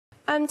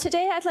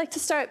Today I'd like to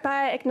start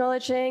by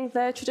acknowledging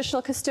the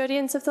traditional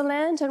custodians of the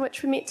land on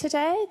which we meet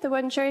today, the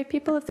Wurundjeri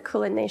people of the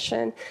Kulin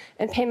Nation,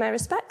 and pay my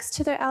respects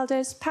to their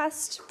elders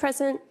past,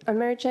 present,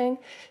 emerging,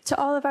 to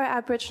all of our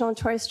Aboriginal and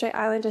Torres Strait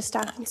Islander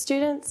staff and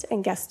students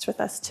and guests with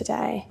us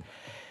today.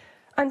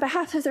 On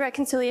behalf of the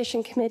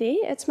Reconciliation Committee,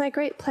 it's my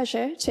great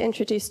pleasure to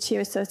introduce to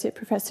you Associate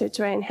Professor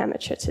Duane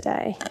Hamacher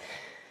today.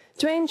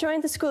 Duane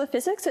joined the School of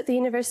Physics at the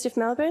University of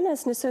Melbourne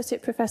as an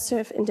Associate Professor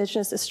of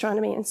Indigenous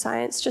Astronomy and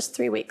Science just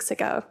 3 weeks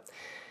ago.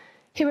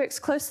 He works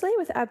closely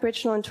with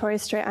Aboriginal and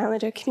Torres Strait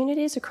Islander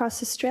communities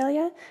across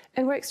Australia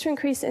and works to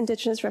increase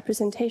Indigenous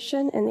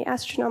representation in the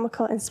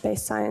astronomical and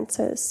space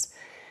sciences.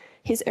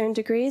 He's earned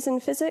degrees in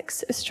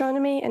physics,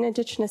 astronomy, and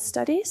Indigenous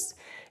studies,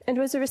 and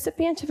was a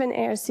recipient of an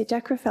ARC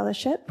DECRA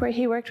Fellowship where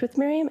he worked with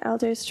Miriam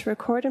elders to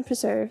record and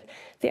preserve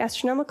the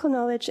astronomical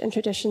knowledge and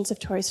traditions of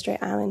Torres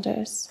Strait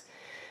Islanders.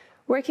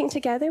 Working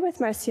together with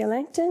Marcia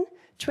Langton,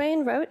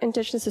 Duane wrote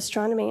Indigenous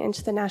astronomy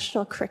into the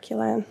national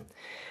curriculum,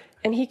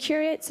 and he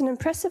curates an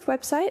impressive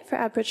website for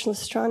Aboriginal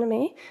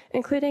astronomy,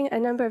 including a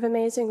number of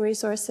amazing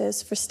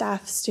resources for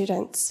staff,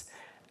 students,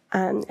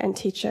 and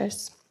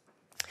teachers.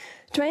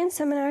 Duane's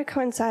seminar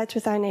coincides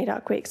with our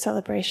NAIDOC Week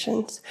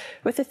celebrations,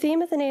 with the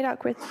theme of the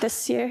NAIDOC Week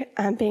this year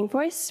being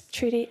Voice,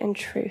 Treaty, and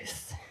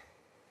Truth.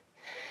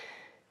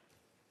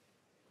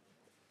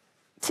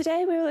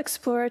 Today we will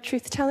explore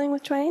truth-telling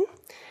with Duane,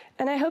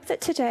 and I hope that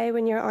today,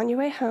 when you're on your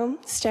way home,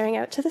 staring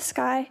out to the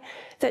sky,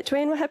 that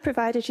Duane will have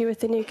provided you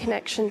with a new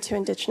connection to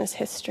Indigenous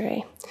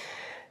history.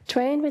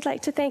 Duane, we'd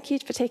like to thank you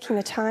for taking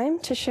the time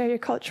to share your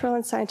cultural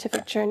and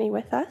scientific journey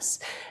with us.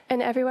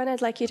 And everyone,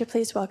 I'd like you to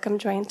please welcome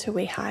Duane to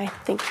Wehi.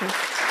 Thank you.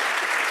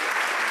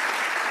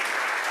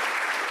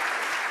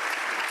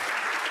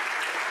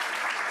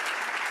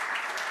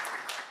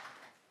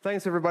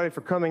 Thanks, everybody,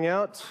 for coming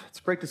out. It's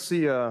great to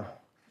see a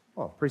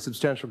pretty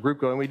substantial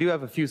group going. We do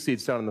have a few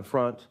seats down in the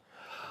front.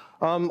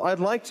 I'd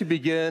like to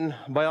begin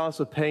by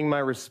also paying my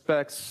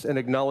respects and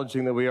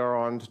acknowledging that we are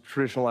on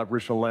traditional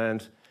Aboriginal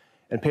land,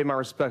 and pay my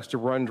respects to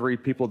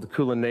Wurundjeri people of the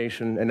Kulin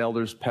Nation and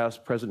elders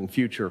past, present, and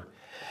future.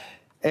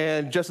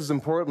 And just as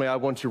importantly, I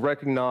want to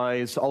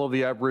recognize all of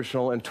the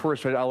Aboriginal and Torres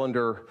Strait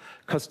Islander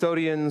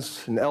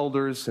custodians and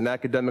elders and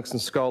academics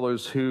and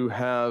scholars who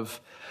have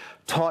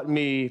taught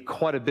me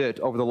quite a bit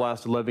over the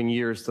last 11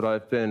 years that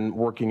I've been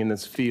working in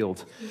this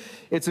field.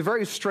 It's a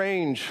very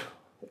strange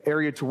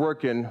area to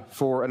work in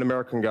for an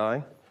American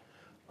guy.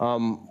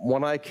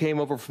 When I came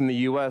over from the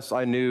US,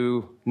 I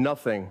knew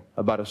nothing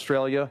about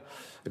Australia,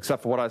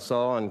 except for what I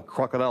saw on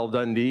Crocodile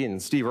Dundee and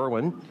Steve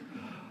Irwin.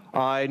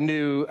 I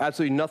knew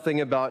absolutely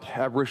nothing about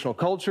Aboriginal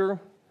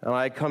culture, and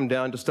I had come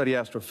down to study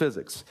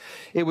astrophysics.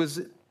 It was,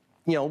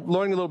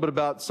 learning a little bit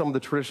about some of the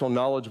traditional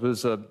knowledge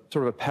was sort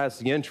of a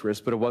passing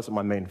interest, but it wasn't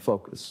my main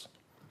focus.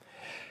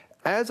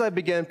 As I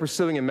began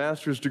pursuing a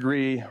master's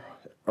degree,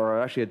 or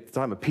actually at the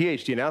time a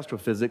PhD in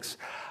astrophysics,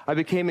 I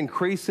became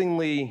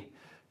increasingly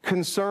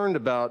concerned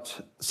about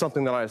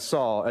something that I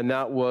saw, and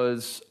that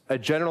was a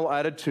general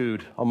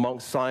attitude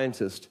amongst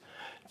scientists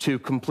to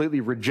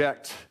completely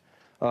reject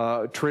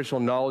traditional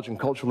knowledge and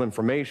cultural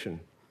information.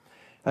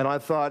 And I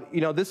thought,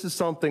 this is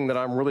something that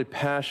I'm really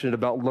passionate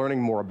about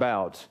learning more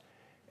about.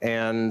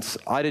 And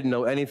I didn't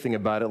know anything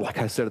about it, like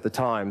I said at the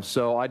time.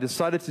 So I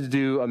decided to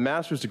do a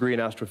master's degree in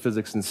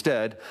astrophysics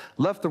instead,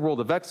 left the world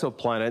of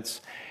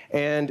exoplanets,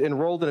 and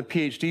enrolled in a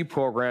PhD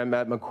program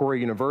at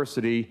Macquarie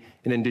University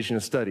in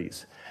Indigenous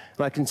Studies.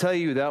 And I can tell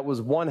you that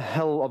was one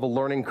hell of a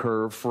learning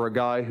curve for a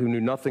guy who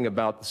knew nothing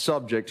about the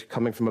subject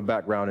coming from a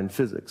background in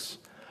physics.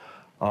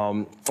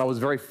 I was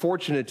very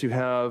fortunate to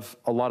have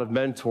a lot of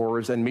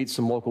mentors and meet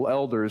some local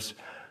elders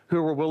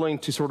who were willing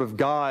to sort of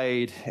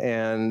guide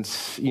and,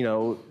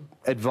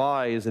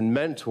 advise and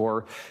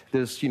mentor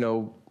this,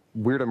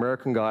 weird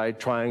American guy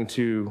trying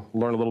to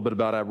learn a little bit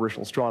about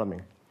Aboriginal astronomy.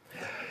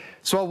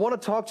 So I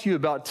want to talk to you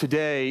about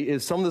today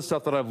is some of the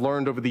stuff that I've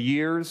learned over the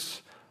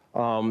years,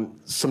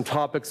 some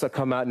topics that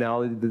come out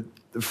now,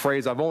 the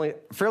phrase I've only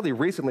fairly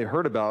recently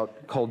heard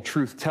about called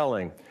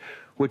truth-telling,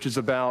 which is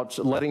about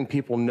letting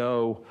people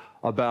know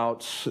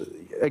about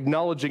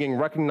acknowledging and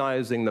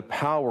recognizing the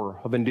power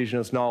of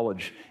Indigenous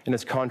knowledge and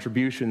its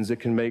contributions it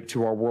can make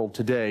to our world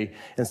today,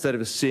 instead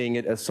of seeing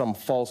it as some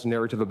false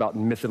narrative about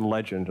myth and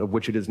legend, of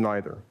which it is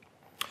neither.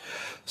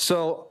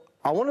 So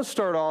I want to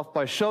start off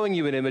by showing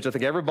you an image I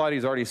think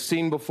everybody's already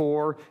seen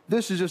before.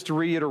 This is just to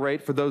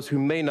reiterate for those who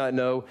may not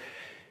know,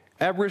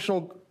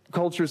 Aboriginal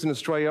cultures in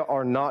Australia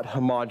are not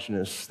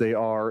homogenous. They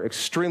are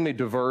extremely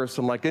diverse,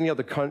 and like any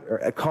other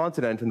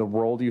continent in the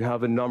world, you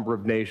have a number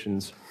of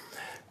nations.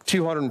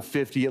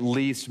 250 at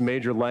least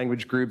major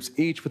language groups,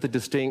 each with a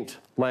distinct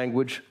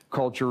language,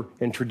 culture,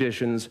 and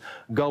traditions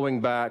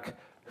going back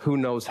who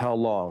knows how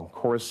long. Of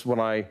course, when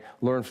I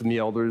learned from the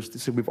elders, they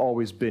said we've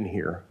always been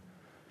here.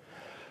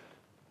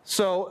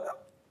 So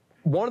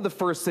one of the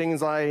first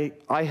things I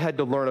had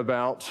to learn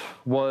about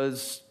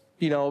was,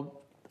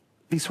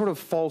 these sort of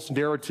false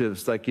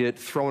narratives that get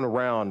thrown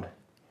around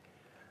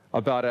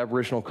about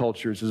Aboriginal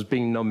cultures as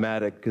being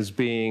nomadic, as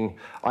being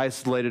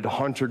isolated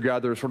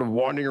hunter-gatherers, sort of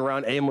wandering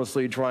around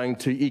aimlessly trying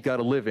to eke out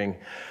a living.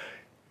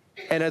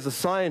 And as a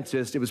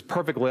scientist, it was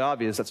perfectly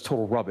obvious that's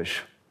total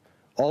rubbish.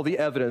 All the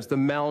evidence, the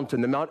Mount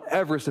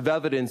Everest of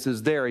evidence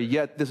is there,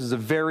 yet this is a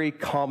very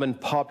common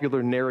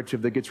popular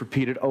narrative that gets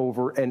repeated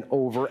over and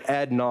over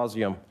ad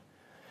nauseum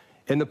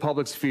in the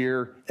public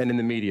sphere and in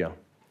the media.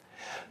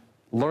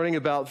 Learning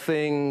about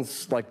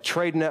things like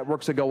trade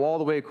networks that go all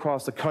the way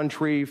across the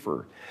country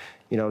for,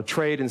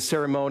 trade and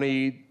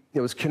ceremony.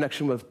 It was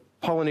connection with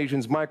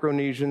Polynesians,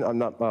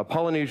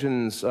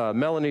 Polynesians,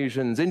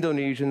 Melanesians,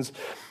 Indonesians.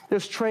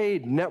 There's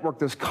trade network,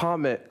 there's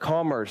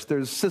commerce,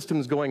 there's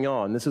systems going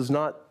on. This is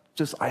not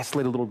just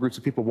isolated little groups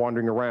of people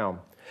wandering around.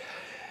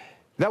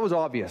 That was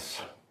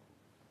obvious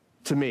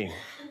to me,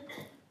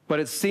 but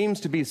it seems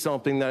to be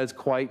something that is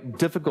quite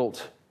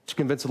difficult to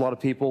convince a lot of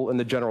people in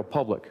the general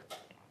public.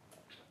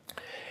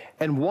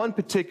 And one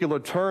particular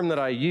term that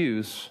I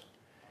use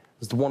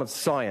is the one of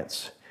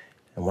science.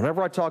 And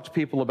whenever I talk to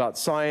people about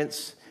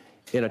science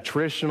in a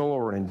traditional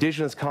or an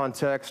indigenous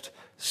context,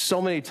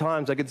 so many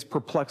times I get this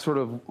perplexed sort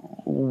of,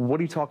 what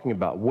are you talking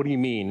about? What do you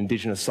mean,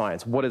 indigenous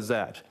science? What is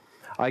that?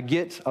 I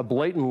get a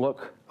blatant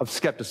look of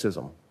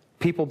skepticism.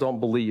 People don't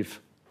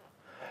believe.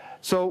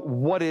 So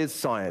what is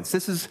science?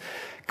 This is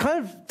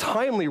kind of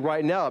timely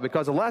right now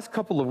because the last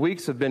couple of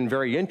weeks have been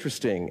very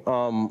interesting.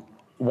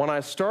 When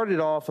I started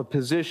off a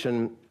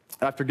position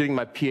after getting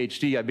my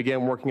PhD, I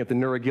began working at the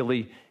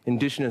Nuragili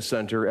Indigenous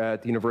Center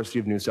at the University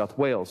of New South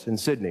Wales in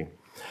Sydney.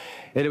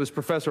 And it was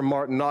Professor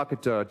Martin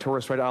Nakata,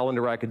 Torres Strait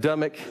Islander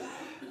academic,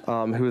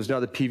 who is now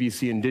the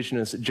PVC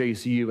Indigenous at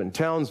JCU in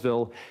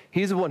Townsville.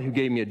 He's the one who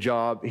gave me a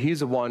job. He's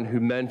the one who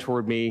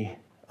mentored me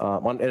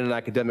in an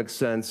academic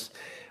sense.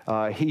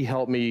 He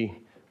helped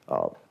me.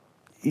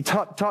 He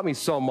taught me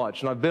so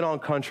much. And I've been on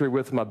country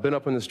with him. I've been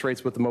up in the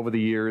Straits with him over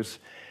the years.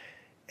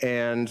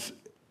 And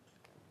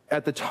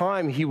at the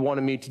time, he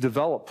wanted me to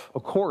develop a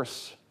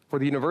course for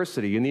the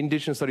university in the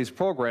Indigenous Studies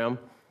program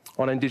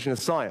on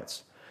Indigenous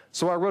science.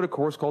 So I wrote a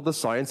course called The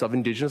Science of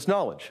Indigenous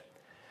Knowledge.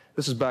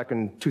 This is back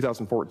in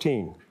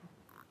 2014.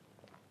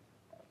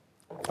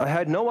 I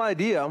had no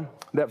idea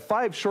that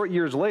 5 short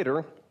years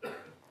later,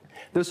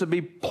 this would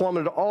be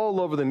plummeted all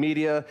over the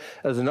media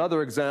as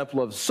another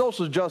example of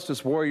social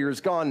justice warriors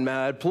gone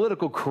mad,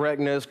 political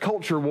correctness,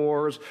 culture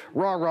wars,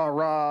 rah, rah,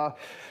 rah,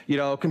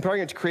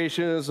 comparing it to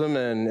creationism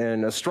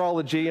and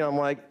astrology. And I'm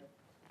like,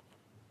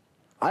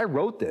 I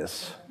wrote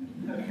this.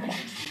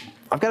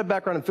 I've got a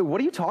background in food. What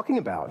are you talking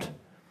about?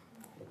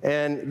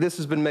 And this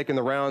has been making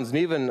the rounds. And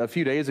even a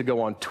few days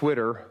ago on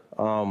Twitter,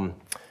 there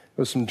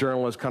was some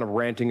journalists kind of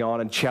ranting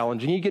on and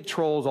challenging. You get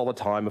trolls all the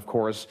time, of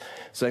course,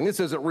 saying this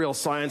isn't real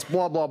science,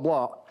 blah, blah,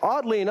 blah.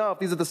 Oddly enough,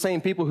 these are the same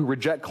people who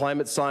reject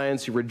climate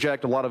science, who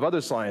reject a lot of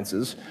other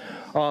sciences.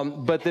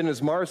 But then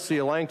as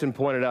Marcia Langton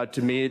pointed out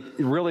to me, it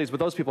really is, what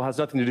those people has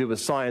nothing to do with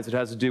science. It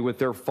has to do with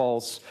their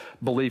false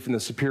belief in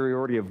the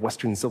superiority of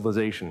Western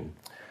civilization.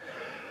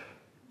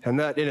 And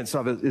that in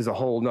itself is a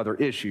whole other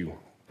issue.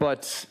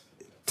 But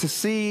to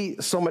see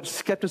so much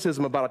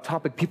skepticism about a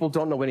topic people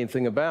don't know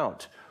anything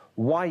about.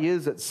 Why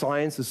is it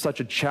science is such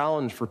a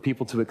challenge for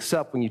people to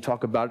accept when you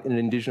talk about it in an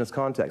indigenous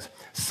context?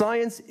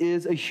 Science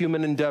is a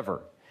human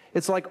endeavor.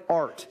 It's like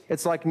art.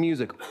 It's like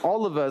music.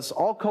 All of us,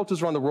 all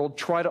cultures around the world,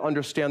 try to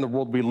understand the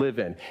world we live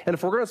in. And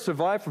if we're going to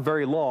survive for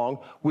very long,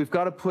 we've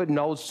got to put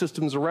knowledge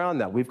systems around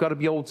that. We've got to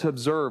be able to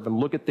observe and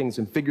look at things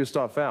and figure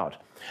stuff out.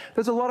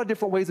 There's a lot of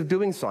different ways of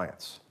doing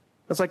science.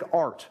 It's like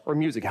art or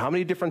music. How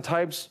many different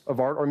types of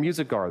art or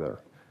music are there?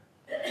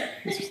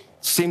 It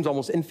seems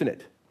almost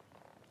infinite.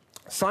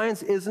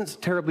 Science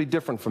isn't terribly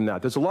different from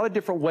that. There's a lot of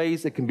different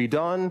ways it can be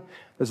done.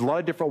 There's a lot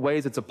of different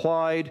ways it's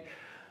applied.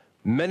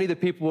 Many of the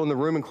people in the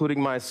room,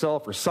 including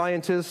myself, are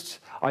scientists.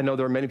 I know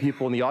there are many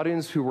people in the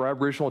audience who were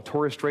Aboriginal,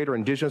 Torres Strait, or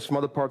Indigenous from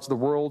other parts of the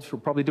world who are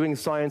probably doing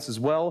science as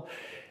well.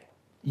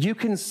 You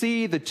can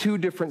see the two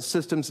different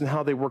systems and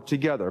how they work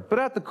together. But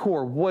at the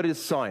core, what is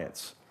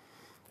science?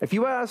 If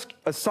you ask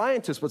a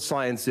scientist what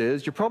science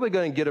is, you're probably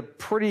going to get a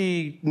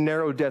pretty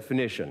narrow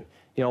definition.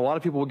 A lot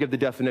of people will give the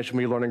definition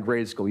when you learn in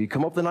grade school. You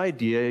come up with an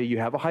idea, you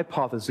have a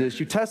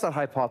hypothesis, you test that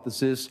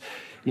hypothesis,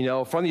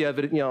 from the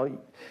evidence,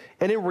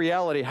 and in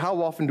reality,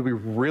 how often do we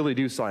really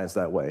do science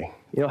that way?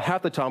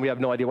 Half the time we have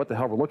no idea what the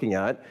hell we're looking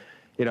at.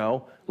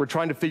 We're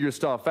trying to figure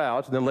stuff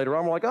out, and then later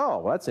on we're like, oh,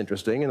 well, that's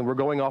interesting, and then we're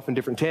going off in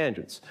different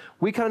tangents.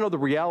 We kind of know the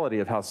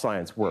reality of how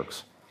science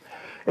works.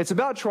 It's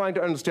about trying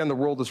to understand the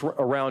world that's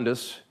around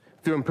us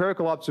through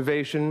empirical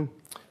observation,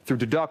 through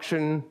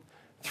deduction,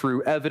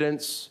 through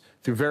evidence,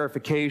 through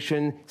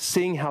verification,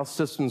 seeing how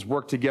systems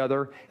work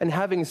together, and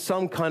having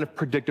some kind of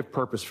predictive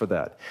purpose for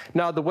that.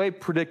 Now, the way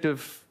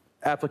predictive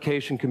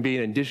application can be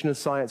in indigenous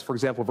science, for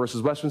example,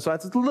 versus Western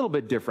science, is a little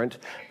bit different.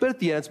 But at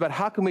the end, it's about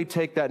how can we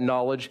take that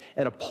knowledge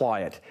and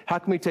apply it? How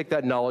can we take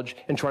that knowledge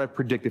and try to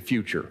predict the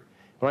future?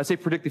 When I say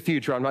predict the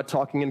future, I'm not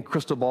talking in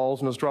crystal balls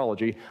and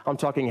astrology. I'm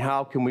talking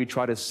how can we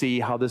try to see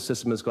how this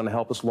system is going to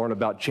help us learn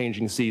about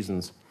changing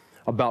seasons,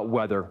 about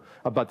weather,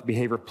 about the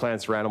behavior of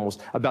plants or animals,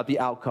 about the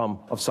outcome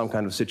of some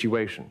kind of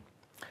situation.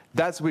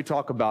 That's what we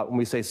talk about when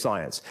we say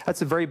science.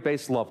 That's a very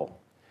base level.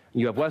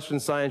 You have Western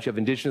science, you have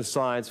indigenous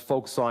science,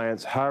 folk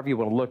science, however you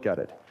want to look at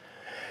it.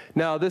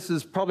 Now, this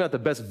is probably not the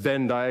best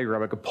Venn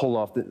diagram I could pull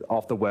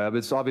off the web.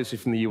 It's obviously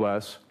from the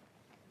US.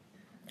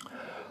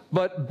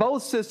 But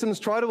both systems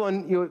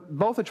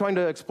both are trying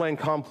to explain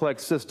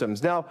complex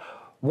systems. Now,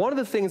 one of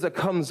the things that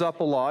comes up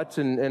a lot,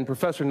 and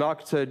Professor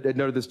Knox had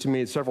noted this to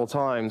me several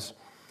times,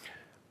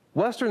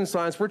 Western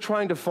science, we're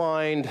trying to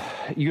find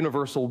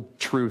universal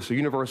truths or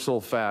universal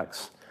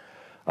facts,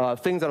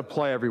 things that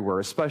apply everywhere,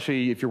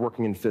 especially if you're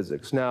working in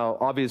physics. Now,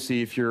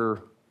 obviously, if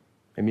you're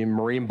a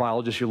marine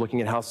biologist, you're looking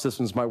at how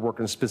systems might work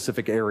in a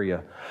specific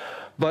area.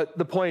 But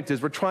the point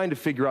is, we're trying to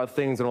figure out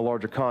things in a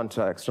larger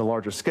context, on a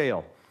larger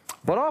scale.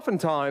 But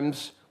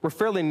oftentimes, we're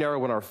fairly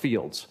narrow in our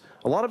fields.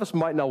 A lot of us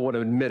might not want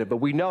to admit it, but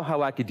we know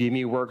how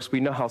academia works, we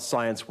know how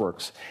science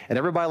works. And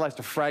everybody likes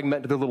to fragment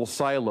into their little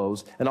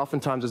silos, and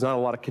oftentimes there's not a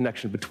lot of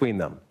connection between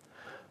them.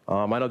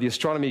 I know the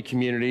astronomy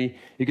community,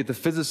 you get the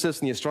physicists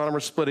and the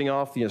astronomers splitting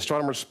off, the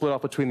astronomers split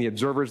off between the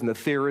observers and the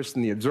theorists,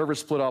 and the observers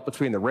split off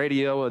between the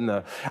radio and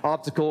the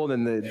optical,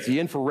 and then the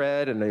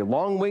infrared, and the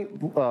long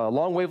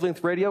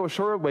wavelength radio, or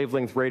short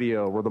wavelength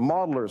radio, or the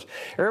modelers.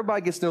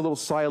 Everybody gets in their little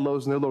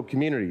silos and their little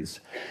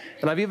communities.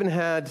 And I've even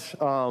had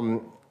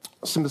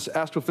some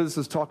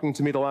astrophysicists talking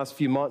to me the last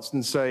few months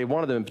and say,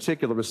 one of them in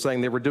particular was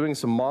saying they were doing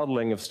some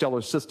modeling of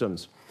stellar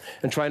systems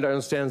and trying to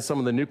understand some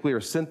of the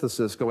nuclear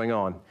synthesis going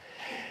on.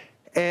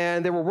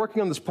 And they were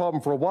working on this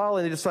problem for a while,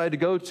 and they decided to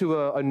go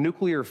to a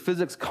nuclear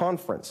physics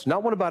conference.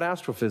 Not one about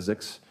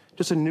astrophysics,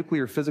 just a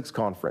nuclear physics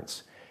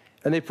conference.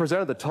 And they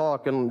presented the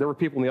talk, and there were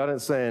people in the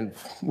audience saying,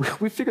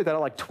 we figured that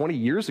out like 20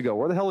 years ago.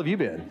 Where the hell have you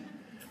been?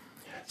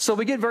 So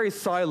we get very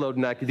siloed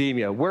in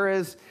academia,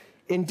 whereas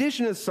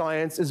indigenous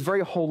science is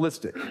very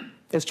holistic.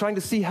 It's trying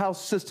to see how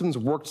systems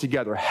work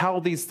together, how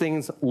these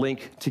things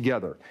link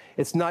together.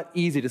 It's not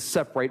easy to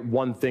separate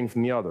one thing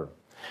from the other.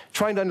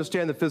 Trying to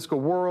understand the physical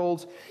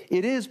world,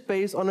 it is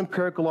based on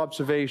empirical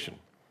observation.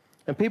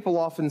 And people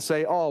often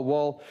say, oh,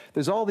 well,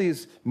 there's all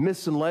these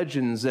myths and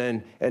legends,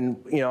 and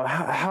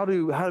how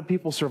do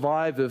people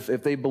survive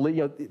if they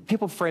believe,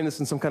 people frame this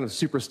in some kind of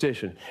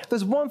superstition.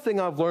 There's one thing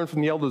I've learned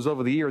from the elders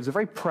over the years, they're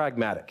very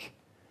pragmatic.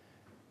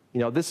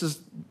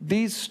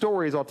 These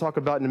stories I'll talk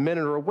about in a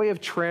minute are a way of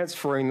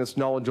transferring this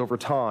knowledge over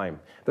time.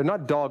 They're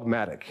not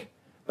dogmatic.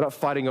 They're not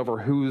fighting over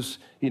whose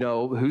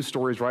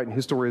story is right and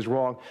whose story is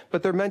wrong,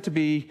 but they're meant to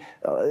be,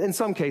 in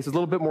some cases, a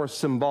little bit more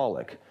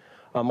symbolic.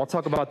 I'll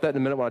talk about that in a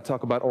minute when I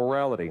talk about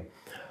orality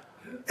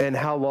and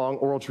how long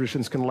oral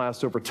traditions can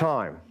last over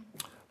time.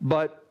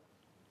 But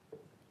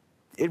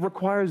it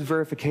requires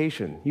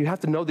verification. You have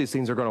to know these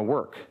things are going to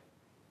work.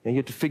 And you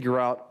have to figure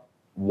out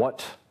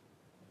what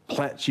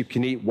plants you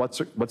can eat, what's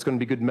going to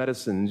be good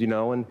medicines,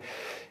 and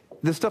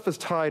this stuff is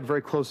tied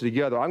very closely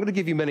together. I'm going to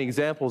give you many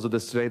examples of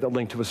this today that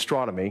link to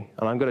astronomy,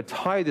 and I'm going to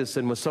tie this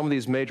in with some of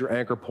these major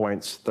anchor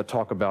points that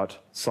talk about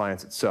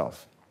science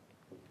itself.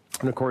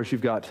 And of course, you've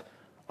got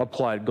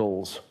applied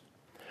goals.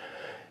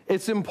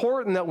 It's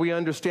important that we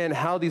understand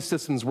how these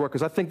systems work,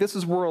 because I think this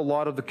is where a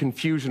lot of the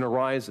confusion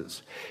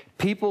arises.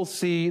 People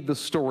see the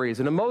stories,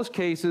 and in most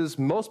cases,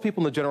 most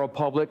people in the general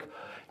public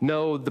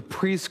know the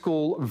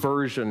preschool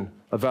version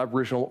of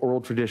Aboriginal oral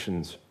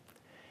traditions,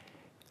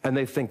 and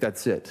they think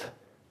that's it.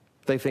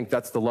 They think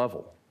that's the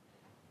level.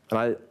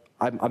 And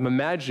I'm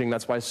imagining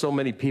that's why so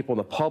many people in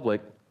the public,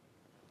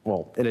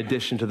 well, in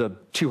addition to the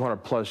 200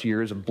 plus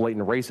years of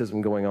blatant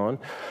racism going on,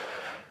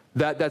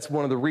 that's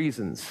one of the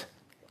reasons.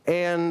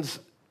 And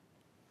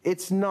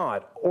it's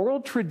not.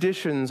 Oral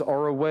traditions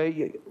are a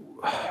way,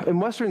 in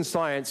Western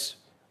science,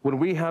 when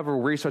we have a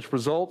research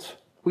result,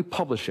 we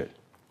publish it.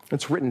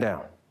 It's written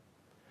down.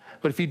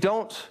 But if you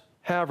don't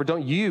have or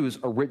don't use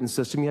a written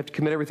system, you have to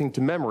commit everything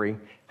to memory.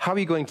 How are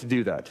you going to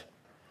do that?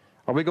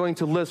 Are we going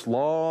to list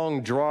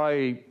long,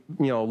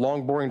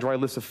 boring, dry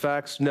lists of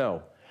facts?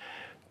 No.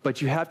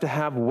 But you have to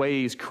have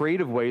ways,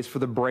 creative ways, for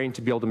the brain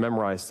to be able to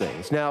memorize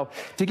things. Now,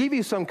 to give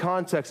you some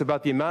context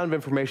about the amount of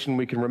information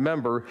we can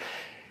remember,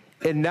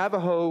 in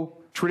Navajo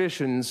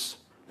traditions,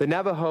 the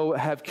Navajo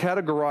have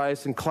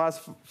categorized and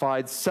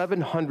classified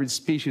 700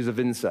 species of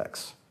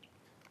insects.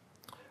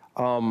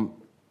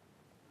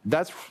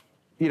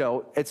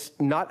 It's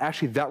not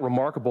actually that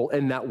remarkable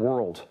in that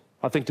world.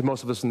 I think to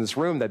most of us in this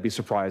room, that'd be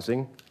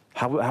surprising.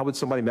 How would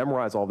somebody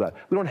memorize all that?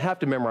 We don't have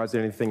to memorize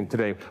anything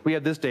today. We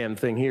have this damn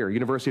thing here,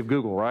 University of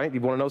Google, right?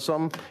 You want to know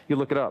something? You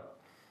look it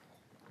up.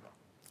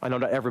 I know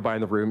not everybody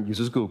in the room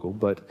uses Google,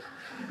 but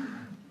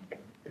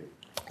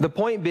the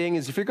point being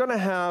is if you're going to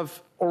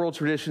have oral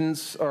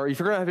traditions, or if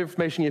you're going to have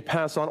information you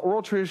pass on,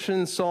 oral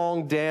traditions,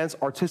 song, dance,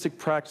 artistic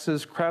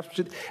practices,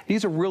 craftsmanship,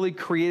 these are really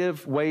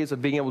creative ways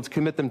of being able to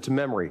commit them to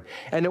memory.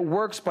 And it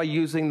works by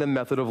using the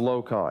method of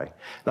loci.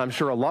 Now, I'm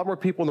sure a lot more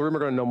people in the room are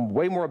going to know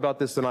way more about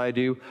this than I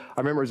do. I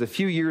remember it was a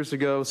few years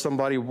ago,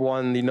 somebody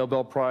won the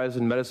Nobel Prize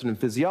in Medicine and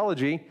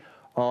Physiology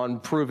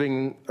on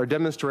proving or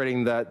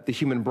demonstrating that the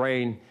human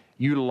brain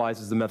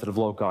utilizes the method of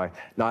loci.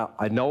 Now,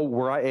 I know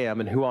where I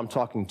am and who I'm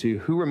talking to.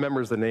 Who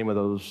remembers the name of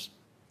those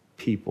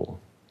people?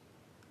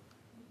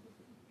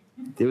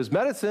 It was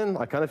medicine.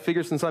 I kind of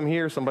figured since I'm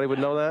here, somebody would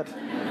know that.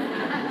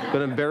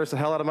 Gonna embarrass the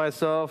hell out of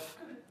myself.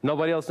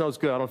 Nobody else knows.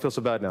 Good. I don't feel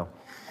so bad now.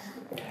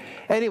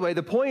 Anyway,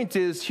 the point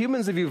is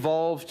humans have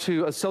evolved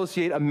to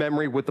associate a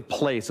memory with a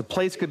place. A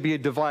place could be a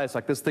device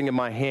like this thing in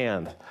my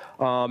hand.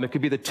 It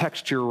could be the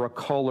texture or a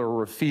color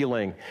or a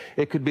feeling.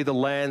 It could be the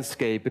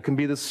landscape. It can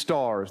be the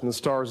stars, and the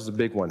stars is a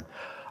big one.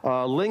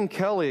 Lynn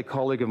Kelly, a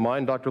colleague of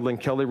mine, Dr. Lynn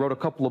Kelly, wrote a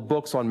couple of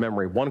books on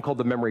memory, one called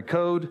The Memory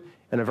Code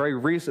and a very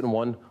recent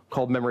one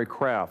called Memory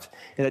Craft,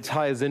 and it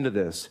ties into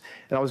this.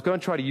 And I was going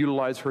to try to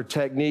utilize her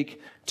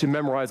technique to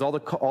memorize all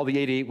the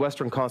 88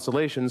 Western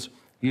constellations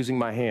using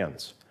my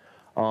hands.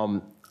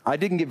 I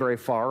didn't get very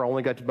far. I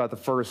only got to about the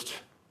first,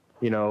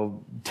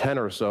 10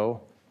 or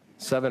so,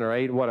 7 or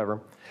 8, whatever.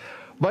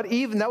 But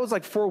even, that was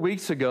like 4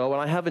 weeks ago,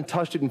 and I haven't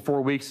touched it in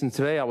 4 weeks, and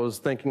today I was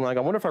thinking, I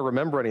wonder if I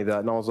remember any of that,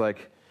 and I was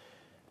like,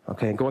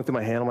 okay, going through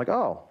my hand, I'm like,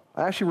 oh,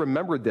 I actually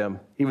remembered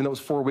them, even though it was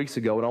 4 weeks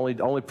ago, and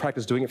only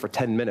practiced doing it for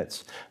 10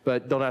 minutes.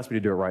 But don't ask me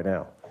to do it right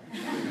now.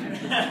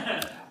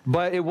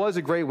 But it was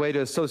a great way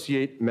to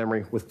associate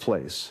memory with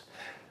place.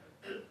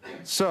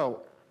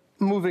 So,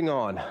 moving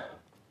on.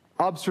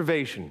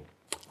 Observation.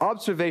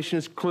 Observation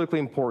is critically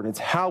important. It's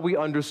how we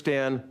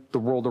understand the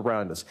world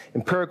around us.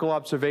 Empirical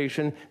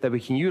observation that we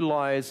can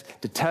utilize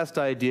to test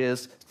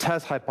ideas,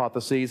 test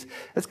hypotheses.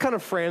 It's kind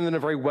of framed in a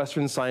very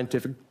Western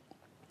scientific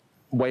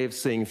way of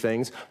seeing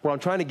things. What I'm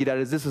trying to get at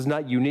is this is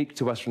not unique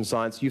to Western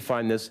science. You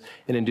find this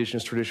in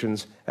indigenous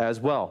traditions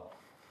as well.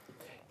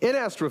 In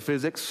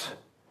astrophysics,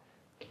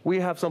 we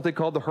have something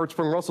called the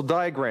Hertzsprung-Russell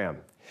diagram.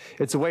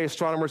 It's a way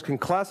astronomers can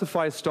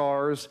classify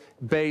stars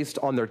based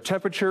on their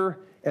temperature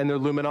and their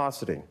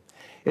luminosity.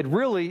 It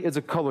really is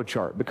a color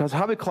chart because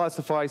how we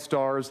classify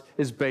stars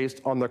is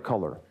based on their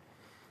color.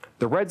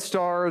 The red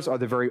stars are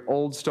the very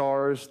old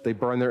stars. They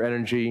burn their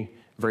energy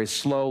very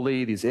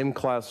slowly, these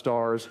M-class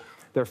stars.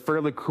 They're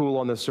fairly cool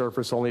on the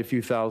surface, only a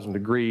few thousand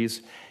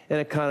degrees, and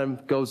it kind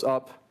of goes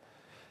up.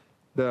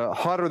 The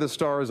hotter the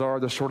stars are,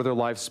 the shorter their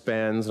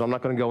lifespans, and I'm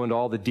not going to go into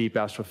all the deep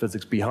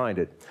astrophysics behind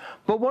it.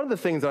 But one of the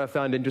things that I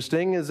found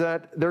interesting is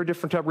that there are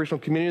different Aboriginal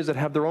communities that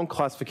have their own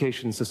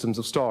classification systems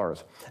of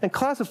stars. And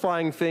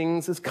classifying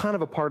things is kind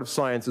of a part of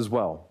science as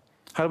well.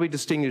 How do we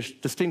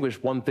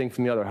distinguish one thing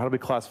from the other? How do we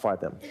classify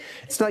them?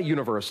 It's not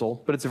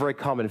universal, but it's a very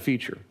common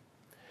feature.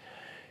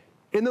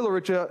 In the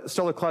Lauritia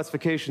stellar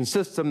classification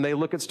system, they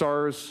look at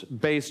stars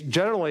based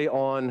generally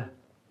on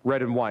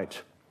red and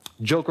white.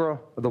 Jilkara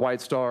are the white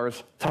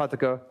stars,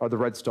 Tatika are the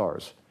red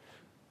stars.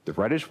 The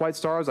reddish white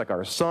stars, like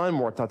our sun,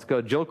 more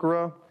Tatika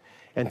Jilkara,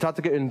 and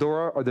Tatika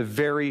Indora are the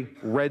very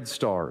red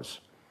stars.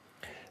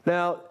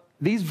 Now,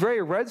 these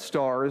very red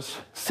stars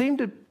seem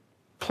to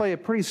play a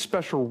pretty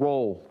special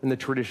role in the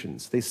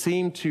traditions. They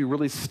seem to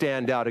really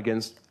stand out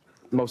against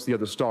most of the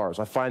other stars.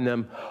 I find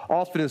them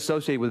often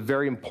associated with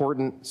very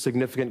important,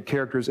 significant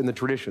characters in the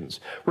traditions.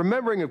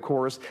 Remembering, of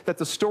course, that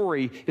the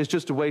story is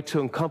just a way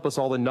to encompass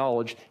all the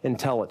knowledge and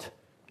tell it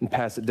and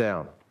pass it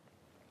down.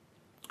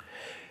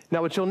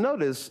 Now, what you'll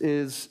notice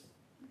is,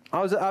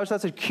 I was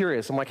actually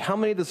curious. I'm like, how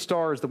many of the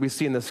stars that we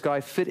see in the sky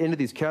fit into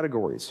these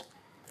categories?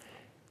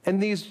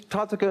 And these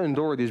Tatika and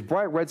Indora, these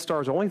bright red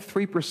stars, are only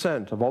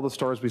 3% of all the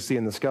stars we see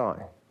in the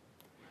sky.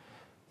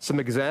 Some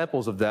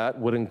examples of that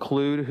would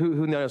include,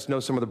 who knows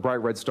some of the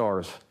bright red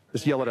stars?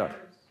 Just yell it out.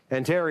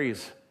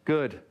 Antares,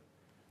 good.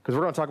 Because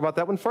we're going to talk about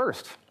that one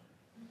first.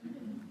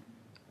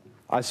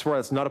 I swear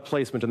that's not a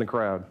placement in the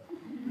crowd.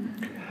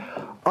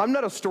 I'm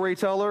not a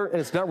storyteller, and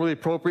it's not really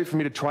appropriate for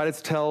me to try to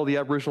tell the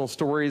Aboriginal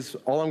stories.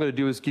 All I'm going to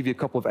do is give you a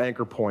couple of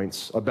anchor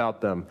points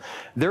about them.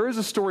 There is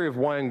a story of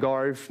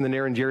Wyangarri from the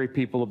Ngarrindjeri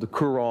people of the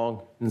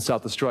Coorong in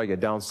South Australia,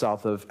 down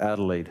south of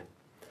Adelaide.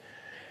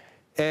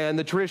 And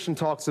the tradition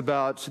talks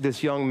about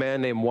this young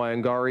man named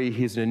Wyangarri.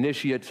 He's an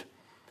initiate,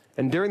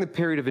 and during the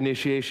period of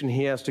initiation,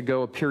 he has to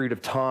go a period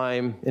of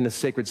time in a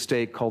sacred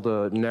state called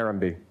a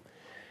Narambi.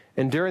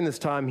 And during this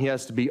time, he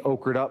has to be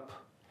ochred up.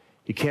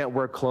 He can't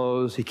wear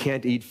clothes, he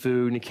can't eat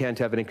food, and he can't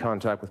have any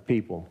contact with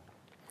people.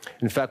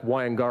 In fact,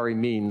 Wyangarri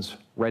means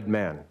red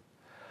man.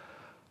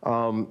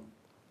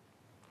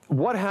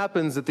 What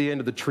happens at the end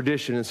of the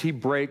tradition is he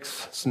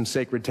breaks some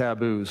sacred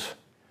taboos.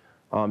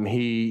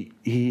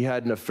 He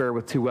had an affair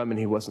with 2 women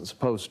he wasn't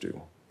supposed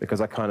to, because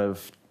that kind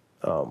of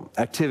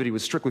activity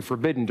was strictly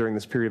forbidden during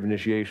this period of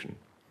initiation.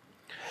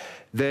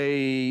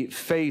 They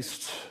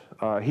faced,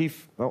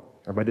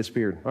 everybody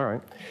disappeared, all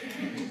right.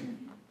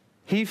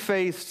 He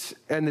faced,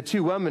 and the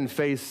 2 women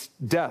faced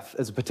death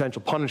as a potential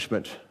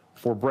punishment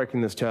for breaking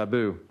this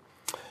taboo.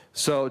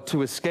 So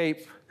to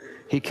escape,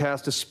 he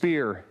cast a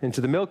spear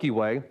into the Milky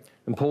Way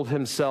and pulled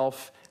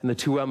himself and the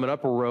 2 women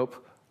up a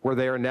rope, where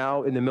they are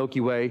now in the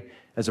Milky Way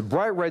as a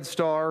bright red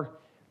star.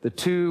 The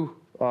 2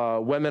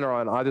 women are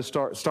on either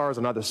stars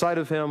on either side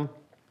of him.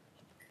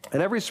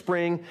 And every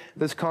spring,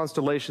 this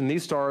constellation,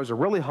 these stars are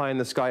really high in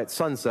the sky at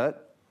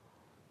sunset,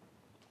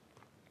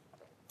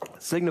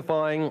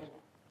 signifying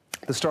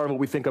the start of what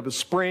we think of as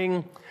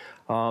spring.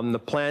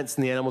 The plants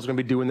and the animals are going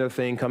to be doing their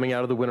thing, coming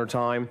out of the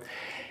wintertime.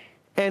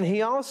 And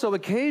he also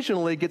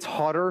occasionally gets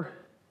hotter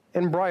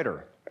and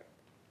brighter.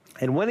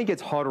 And when it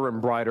gets hotter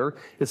and brighter,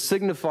 it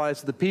signifies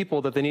to the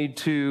people that they need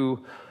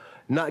to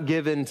not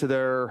give in to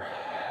their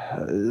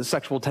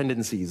sexual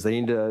tendencies.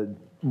 They need to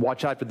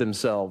watch out for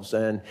themselves.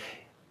 And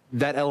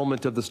that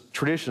element of this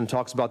tradition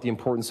talks about the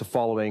importance of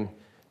following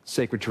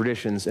sacred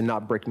traditions and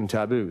not breaking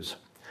taboos.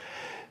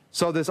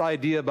 So this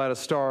idea about a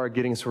star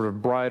getting sort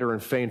of brighter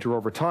and fainter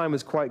over time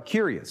is quite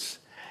curious.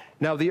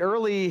 Now, the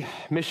early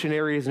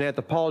missionaries and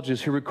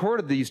anthropologists who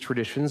recorded these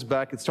traditions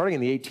starting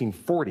in the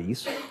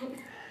 1840s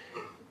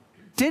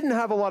didn't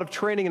have a lot of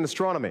training in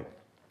astronomy.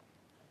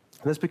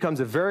 And this becomes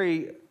a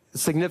very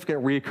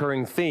significant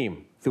recurring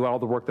theme throughout all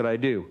the work that I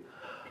do.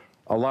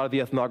 A lot of the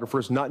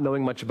ethnographers not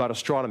knowing much about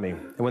astronomy.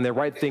 And when they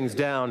write things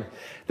down,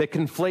 they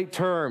conflate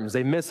terms,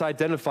 they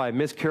misidentify,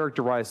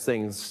 mischaracterize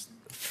things.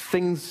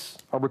 Things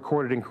are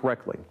recorded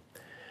incorrectly.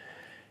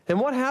 And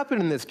what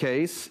happened in this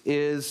case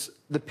is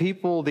the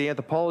people, the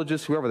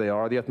anthropologists, whoever they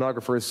are, the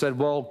ethnographers said,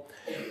 well,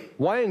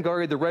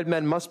 Wayangari, the red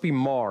man, must be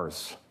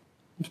Mars.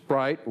 It's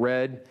bright,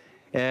 red,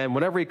 and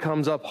whenever he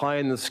comes up high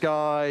in the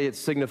sky, it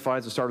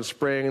signifies the start of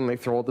spring, and they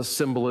throw all the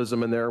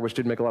symbolism in there, which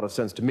didn't make a lot of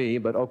sense to me,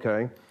 but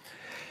okay.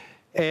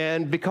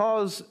 And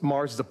because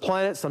Mars is a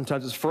planet,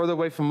 sometimes it's further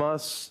away from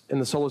us in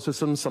the solar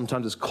system,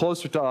 sometimes it's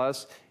closer to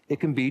us, it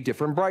can be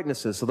different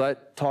brightnesses. So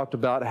that talked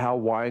about how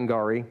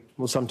Wayangari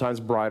was sometimes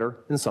brighter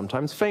and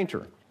sometimes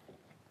fainter.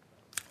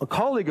 A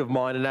colleague of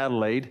mine in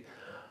Adelaide,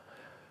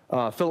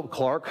 Philip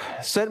Clark,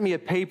 sent me a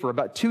paper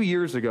about 2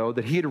 years ago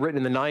that he had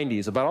written in the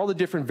 90s about all the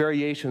different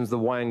variations of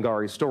the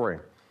Wayangari story.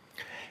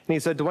 And he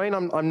said, Duane,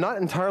 I'm not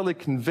entirely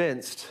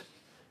convinced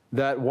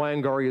that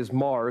Wayangari is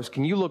Mars.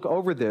 Can you look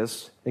over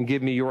this and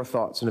give me your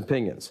thoughts and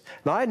opinions?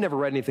 Now, I had never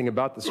read anything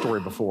about the story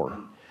before.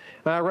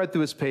 And I read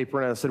through his paper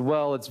and I said,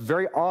 well, it's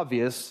very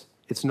obvious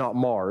it's not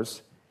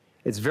Mars.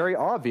 It's very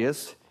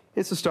obvious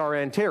it's the star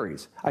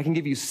Antares. I can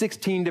give you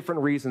 16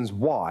 different reasons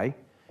why.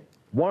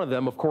 One of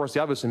them, of course,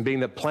 the obvious one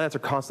being that planets are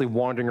constantly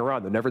wandering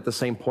around. They're never at the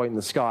same point in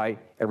the sky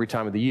every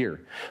time of the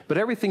year. But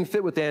everything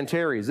fit with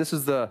Antares. This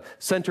is the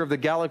center of the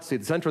galaxy,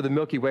 the center of the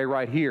Milky Way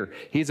right here.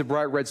 He's a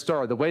bright red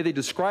star. The way they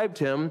described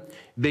him,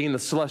 being the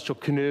celestial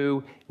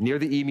canoe near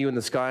the emu in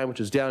the sky,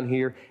 which is down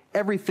here,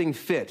 everything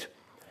fit.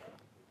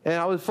 And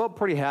I felt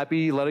pretty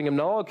happy letting him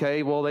know,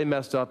 okay, well, they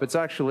messed up. It's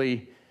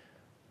actually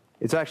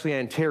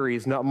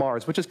Antares, not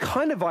Mars, which is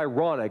kind of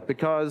ironic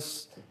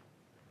because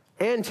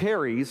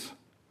Antares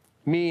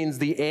means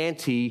the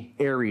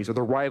anti-Ares, or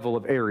the rival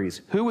of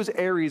Ares. Who was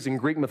Ares in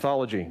Greek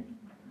mythology?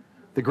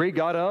 The Greek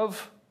god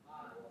of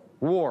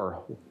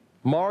war.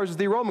 Mars is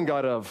the Roman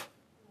god of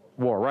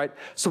war, right?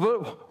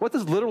 So what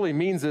this literally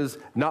means is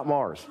not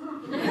Mars.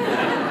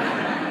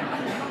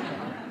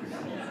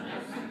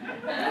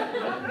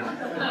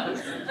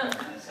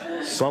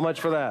 So much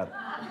for that.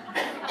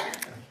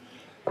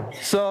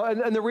 So,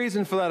 and the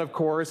reason for that, of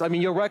course, I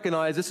mean, you'll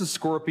recognize this is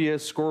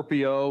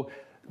Scorpio.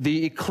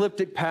 The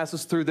ecliptic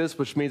passes through this,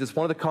 which means it's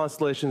one of the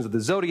constellations of the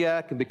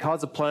zodiac, and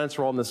because the planets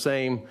are all in the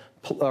same,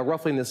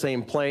 roughly in the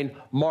same plane,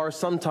 Mars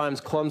sometimes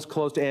comes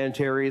close to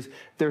Antares.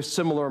 They're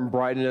similar in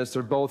brightness.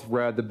 They're both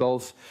red. They're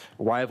both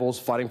rivals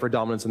fighting for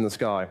dominance in the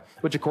sky,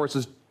 which, of course,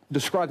 is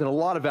described in a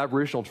lot of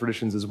Aboriginal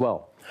traditions as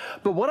well.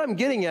 But what I'm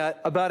getting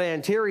at about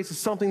Antares is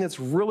something that's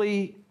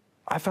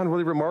I found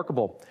really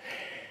remarkable.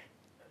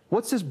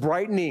 What's this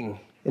brightening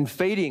and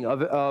fading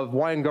of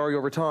Wayangari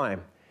over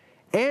time?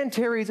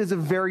 Antares is a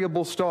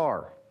variable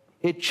star.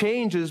 It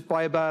changes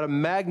by about a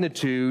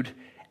magnitude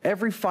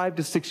every 5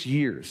 to 6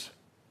 years.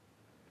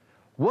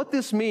 What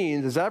this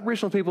means is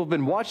Aboriginal people have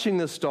been watching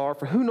this star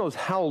for who knows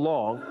how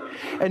long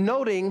and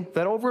noting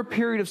that over a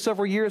period of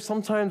several years,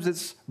 sometimes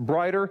it's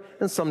brighter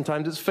and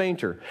sometimes it's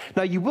fainter.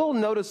 Now, you will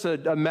notice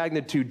a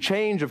magnitude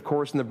change, of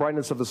course, in the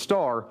brightness of the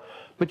star,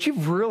 but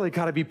you've really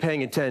got to be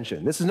paying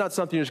attention. This is not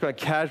something you're just going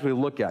to casually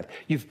look at.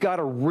 You've got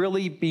to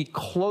really be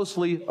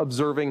closely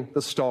observing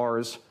the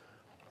stars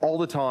all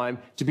the time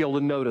to be able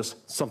to notice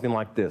something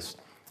like this.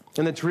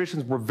 And the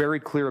traditions were very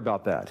clear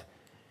about that.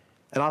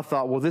 And I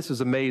thought, well, this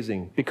is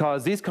amazing,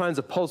 because these kinds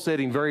of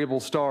pulsating variable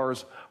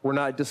stars were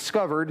not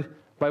discovered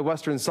by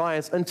Western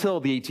science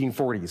until the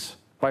 1840s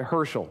by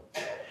Herschel.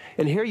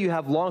 And here you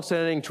have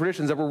long-standing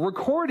traditions that were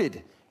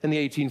recorded in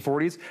the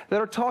 1840s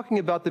that are talking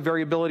about the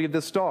variability of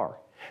this star.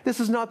 This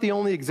is not the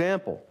only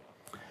example.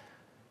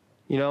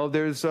 You know,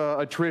 there's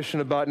a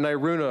tradition about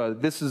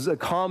Nairuna. This is a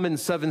common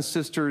Seven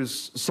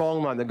Sisters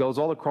songline that goes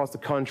all across the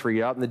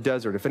country, out in the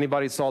desert. If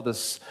anybody saw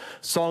this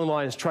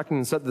songlines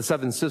trekking the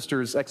Seven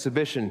Sisters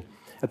exhibition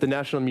at the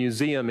National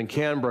Museum in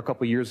Canberra a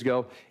couple years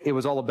ago, it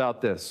was all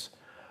about this.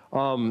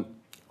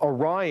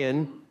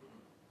 Orion,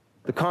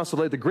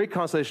 the Greek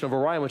constellation of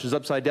Orion, which is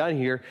upside down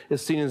here,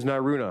 is seen as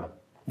Nairuna.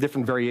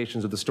 Different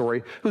variations of the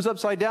story. Who's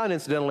upside down,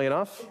 incidentally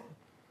enough?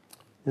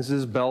 This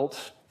is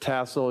belt,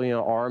 tassel,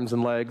 arms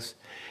and legs.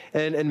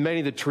 And many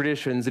of the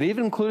traditions, and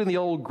even including the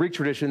old Greek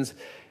traditions,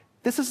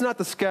 this is not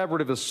the scabbard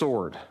of a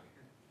sword.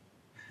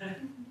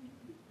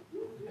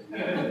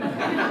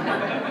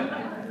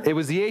 It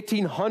was the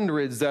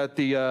 1800s that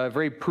the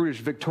very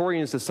prudish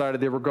Victorians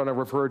decided they were going to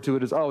refer to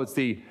it as, oh, it's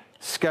the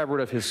scabbard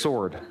of his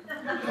sword.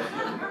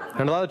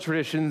 In a lot of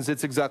traditions,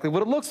 it's exactly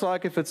what it looks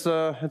like if it's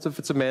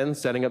a man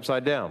standing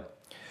upside down.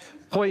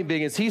 Point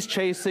being is he's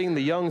chasing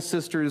the young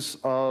sisters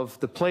of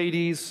the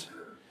Pleiades,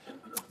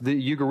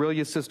 the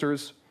Euryalus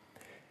sisters.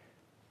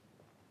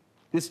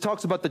 This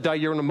talks about the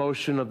diurnal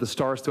motion of the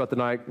stars throughout the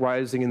night,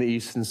 rising in the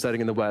east and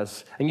setting in the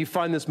west. And you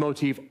find this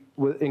motif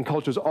in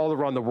cultures all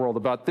around the world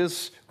about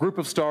this group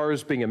of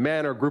stars being a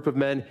man or a group of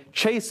men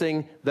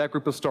chasing that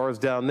group of stars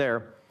down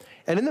there.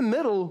 And in the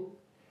middle,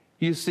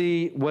 you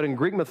see what in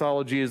Greek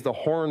mythology is the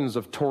horns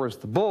of Taurus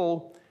the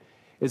bull,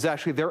 is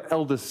actually their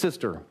eldest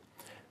sister.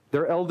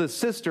 Their eldest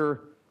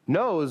sister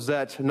knows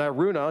that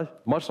Niruna,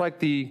 much like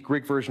the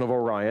Greek version of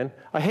Orion,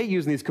 I hate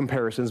using these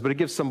comparisons, but it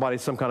gives somebody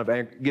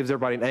gives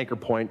everybody an anchor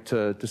point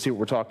to see what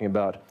we're talking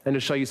about and to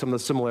show you some of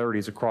the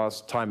similarities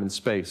across time and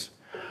space.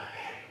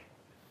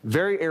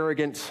 Very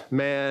arrogant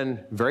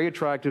man, very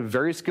attractive,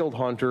 very skilled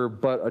hunter,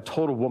 but a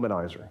total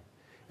womanizer.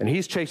 And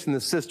he's chasing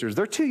the sisters.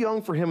 They're too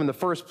young for him in the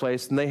first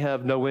place, and they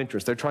have no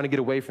interest. They're trying to get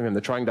away from him.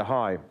 They're trying to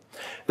hide.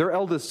 Their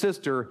eldest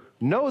sister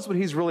knows what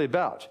he's really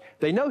about.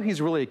 They know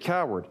he's really a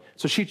coward,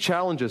 so she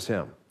challenges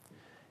him.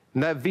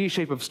 And that V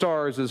shape of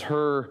stars is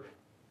her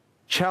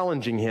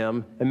challenging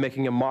him and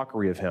making a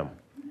mockery of him.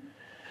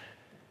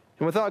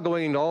 And without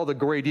going into all the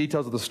gory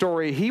details of the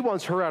story, he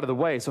wants her out of the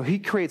way, so he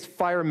creates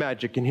fire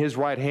magic in his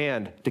right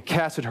hand to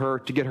cast at her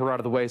to get her out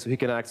of the way so he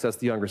can access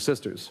the younger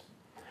sisters.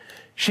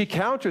 She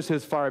counters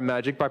his fire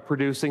magic by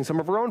producing some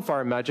of her own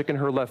fire magic in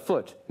her left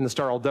foot, in the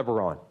star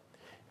Aldebaran.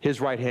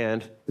 His right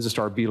hand is the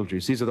star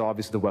Betelgeuse. These are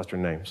obviously the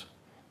Western names.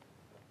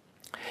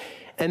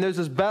 And there's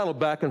this battle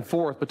back and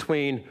forth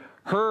between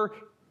her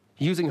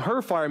using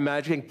her fire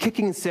magic and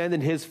kicking sand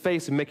in his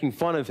face and making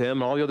fun of him,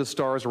 and all the other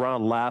stars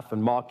around laugh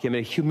and mock him,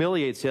 and it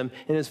humiliates him,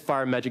 and his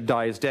fire magic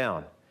dies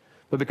down.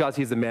 But because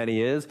he's the man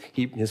he is,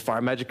 his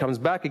fire magic comes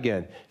back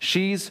again.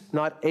 She's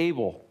not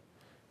able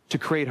to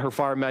create her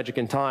fire magic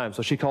in time.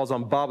 So she calls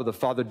on Baba, the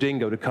Father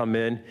Dingo, to come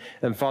in,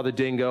 and Father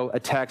Dingo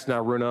attacks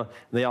Niruna, and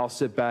they all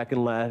sit back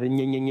and laugh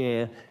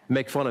and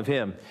make fun of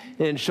him.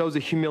 And it shows the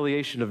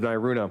humiliation of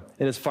Niruna,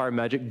 and his fire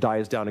magic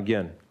dies down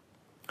again.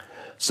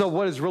 So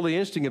what is really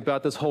interesting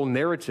about this whole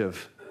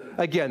narrative,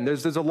 again,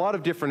 there's a lot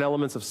of different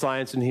elements of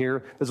science in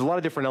here. There's a lot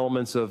of different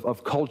elements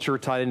of culture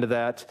tied into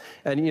that.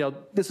 And, you know,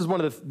 this is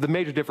one of the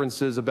major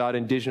differences about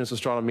indigenous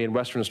astronomy and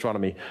Western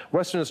astronomy.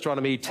 Western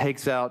astronomy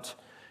takes out,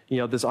 you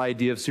know, this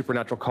idea of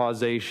supernatural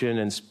causation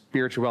and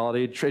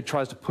spirituality. It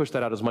tries to push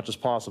that out as much as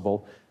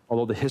possible,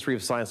 although the history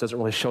of science doesn't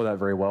really show that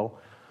very well.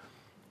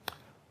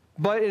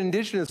 But in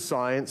indigenous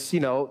science, you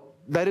know,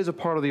 that is a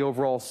part of the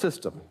overall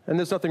system. And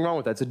there's nothing wrong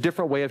with that. It's a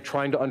different way of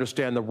trying to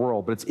understand the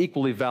world, but it's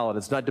equally valid.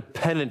 It's not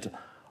dependent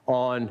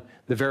on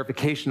the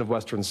verification of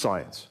Western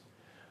science.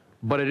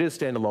 But it is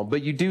standalone.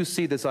 But you do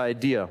see this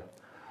idea.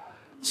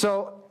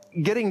 So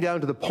getting down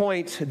to the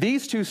point,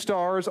 these two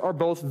stars are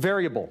both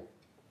variable.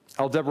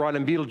 Aldebaran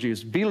and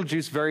Betelgeuse.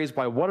 Betelgeuse varies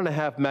by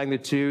 1.5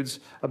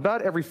 magnitudes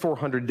about every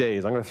 400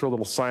 days. I'm going to throw a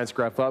little science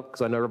graph up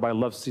because I know everybody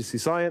loves to see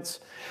science.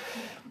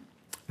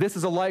 This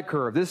is a light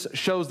curve. This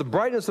shows the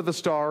brightness of the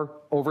star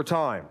over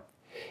time.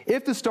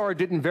 If the star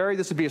didn't vary,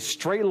 this would be a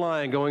straight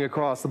line going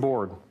across the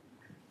board.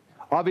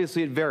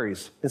 Obviously, it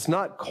varies. It's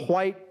not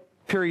quite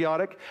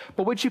periodic,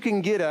 but what you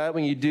can get at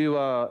when you do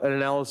an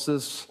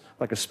analysis,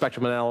 like a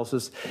spectrum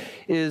analysis,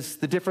 is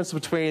the difference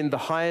between the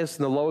highest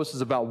and the lowest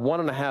is about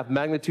 1.5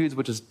 magnitudes,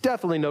 which is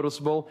definitely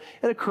noticeable,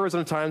 and occurs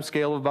on a time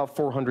scale of about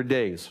 400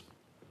 days.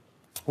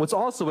 What's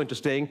also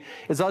interesting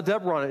is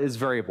Aldebaran is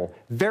variable.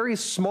 Very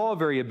small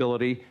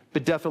variability,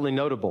 but definitely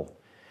notable.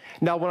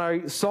 Now, when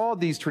I saw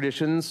these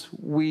traditions,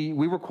 we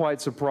were quite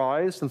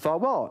surprised and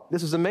thought, well,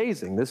 this is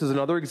amazing. This is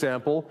another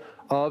example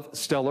of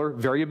stellar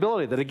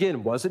variability that,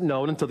 again, wasn't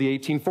known until the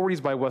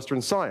 1840s by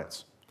Western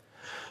science.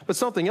 But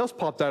something else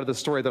popped out of the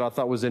story that I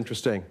thought was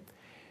interesting.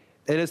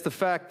 And it's the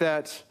fact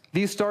that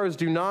these stars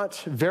do not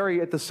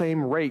vary at the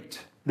same rate.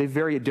 They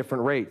vary at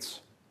different rates.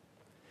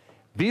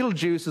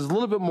 Betelgeuse is a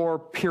little bit more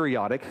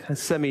periodic,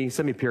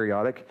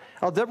 semi-periodic.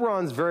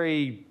 Aldebaran's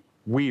very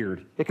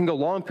weird. It can go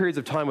long periods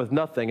of time with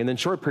nothing, and then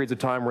short periods of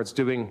time where it's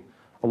doing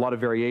a lot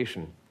of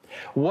variation.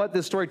 What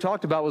this story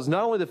talked about was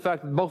not only the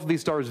fact that both of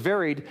these stars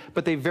varied,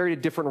 but they varied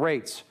at different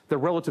rates, their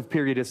relative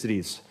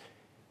periodicities.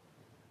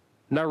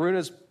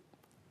 Niruna's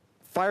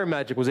fire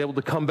magic was able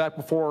to come back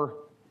before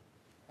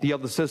the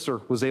other sister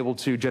was able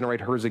to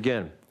generate hers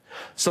again.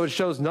 So it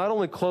shows not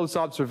only close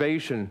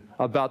observation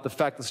about the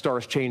fact that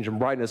stars change in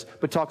brightness,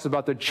 but talks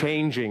about their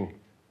changing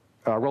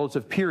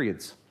relative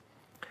periods.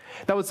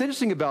 Now, what's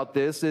interesting about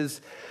this is,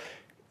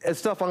 as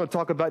stuff I'm going to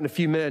talk about in a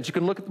few minutes, you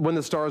can look at when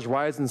the stars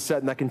rise and set,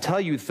 and that can tell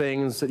you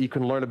things that you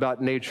can learn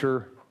about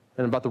nature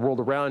and about the world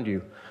around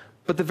you.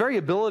 But the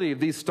variability of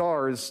these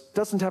stars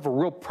doesn't have a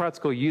real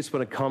practical use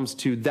when it comes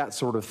to that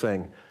sort of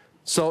thing.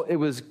 So it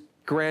was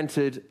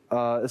granted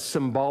a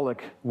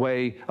symbolic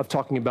way of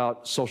talking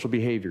about social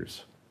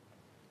behaviors.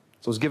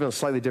 So it's given a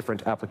slightly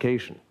different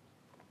application.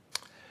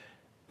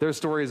 There are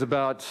stories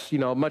about,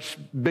 much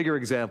bigger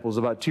examples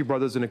about two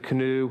brothers in a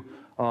canoe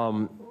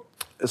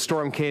a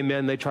storm came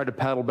in, they tried to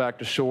paddle back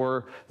to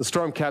shore. The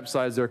storm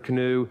capsized their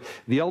canoe.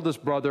 The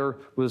eldest brother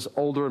was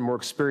older and more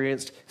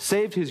experienced,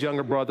 saved his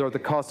younger brother at the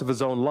cost of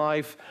his own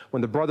life.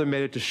 When the brother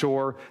made it to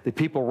shore, the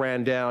people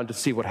ran down to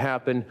see what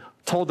happened,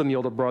 told them the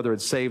older brother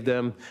had saved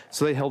them,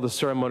 so they held a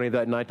ceremony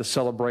that night to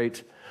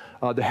celebrate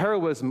the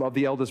heroism of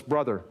the eldest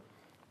brother.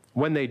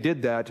 When they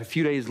did that, a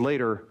few days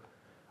later,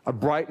 a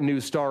bright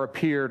new star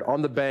appeared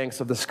on the banks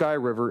of the Sky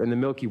River in the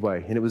Milky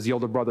Way, and it was the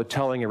older brother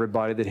telling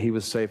everybody that he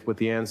was safe with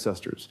the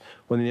ancestors.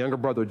 When the younger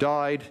brother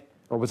died,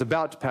 or was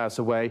about to pass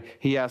away,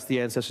 he asked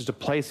the ancestors to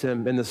place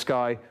him in the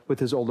sky with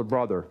his older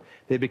brother.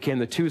 They became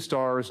the two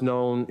stars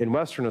known in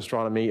Western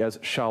astronomy as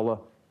Shala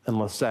and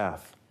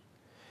Lasaph.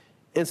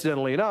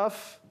 Incidentally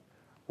enough,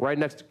 right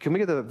next, can we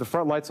get the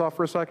front lights off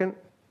for a second?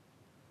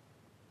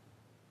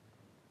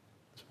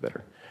 That's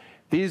better.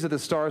 These are the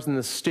stars in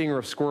the stinger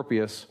of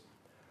Scorpius.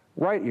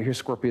 Right, you hear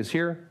Scorpius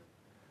here,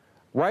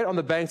 right on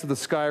the banks of the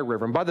Sky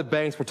River. And by the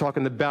banks, we're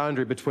talking the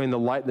boundary between the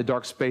light and the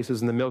dark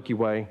spaces in the Milky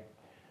Way.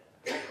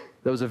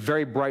 There was a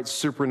very bright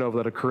supernova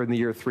that occurred in the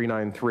year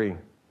 393.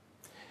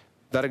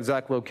 That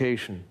exact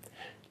location.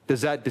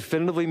 Does that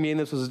definitively mean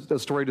this was a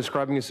story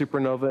describing a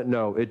supernova?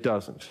 No, it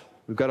doesn't.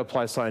 We've got to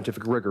apply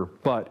scientific rigor,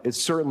 but it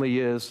certainly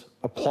is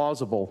a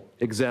plausible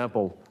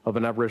example of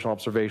an Aboriginal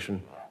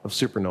observation of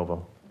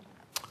supernova.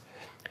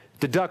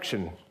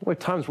 Deduction. Boy,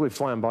 time's really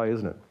flying by,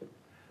 isn't it?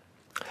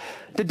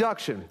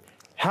 Deduction.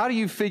 How do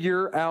you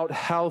figure out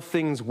how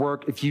things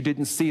work if you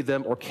didn't see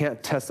them or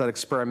can't test that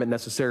experiment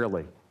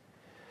necessarily?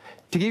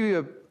 To give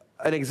you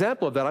an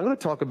example of that, I'm going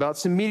to talk about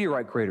some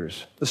meteorite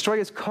craters.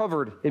 Australia is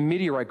covered in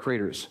meteorite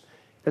craters,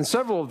 and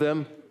several of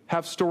them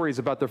have stories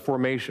about their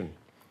formation.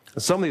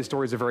 And some of these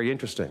stories are very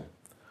interesting.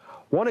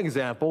 One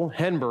example,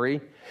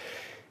 Henbury,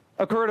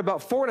 occurred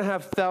about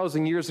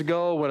 4,500 years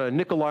ago when a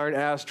nickel iron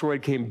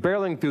asteroid came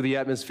barreling through the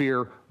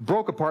atmosphere,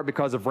 broke apart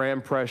because of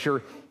ram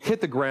pressure, hit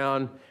the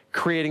ground,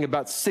 creating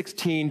about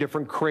 16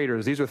 different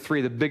craters. These are three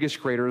of the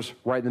biggest craters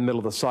right in the middle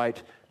of the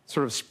site,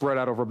 sort of spread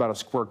out over about a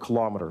square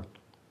kilometer.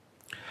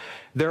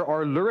 There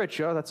are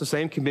Luritja, that's the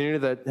same community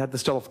that had the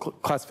stellar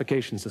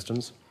classification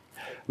systems,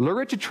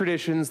 Luritja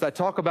traditions that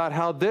talk about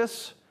how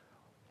this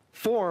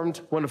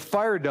formed when a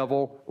fire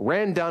devil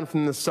ran down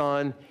from the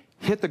sun,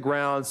 hit the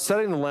ground,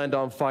 setting the land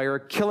on fire,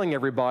 killing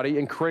everybody,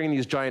 and creating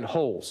these giant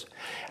holes.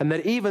 And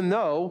that even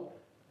though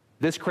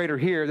this crater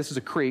here, this is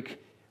a creek,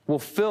 will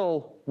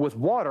fill with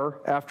water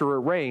after it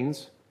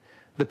rains,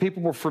 the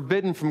people were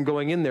forbidden from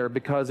going in there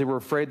because they were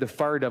afraid the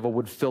fire devil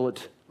would fill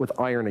it with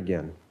iron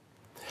again.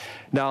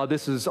 Now,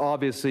 this is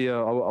obviously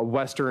a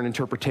Western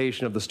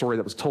interpretation of the story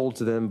that was told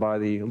to them by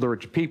the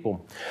Luritja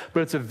people,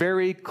 but it's a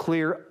very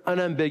clear,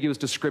 unambiguous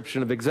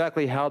description of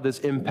exactly how this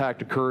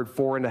impact occurred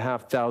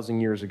 4,500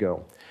 years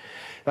ago.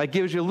 That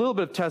gives you a little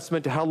bit of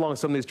testament to how long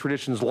some of these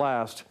traditions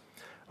last,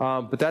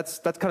 but that's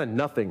kind of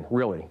nothing,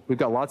 really. We've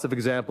got lots of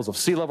examples of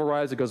sea level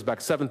rise that goes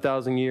back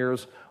 7,000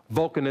 years,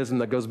 volcanism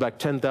that goes back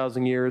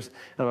 10,000 years, and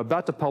I'm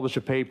about to publish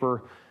a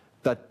paper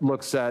that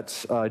looks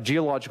at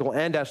geological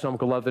and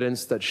astronomical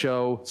evidence that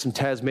show some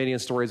Tasmanian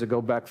stories that go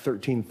back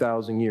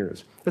 13,000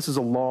 years. This is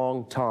a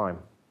long time.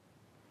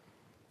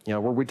 You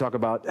know, where we talk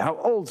about how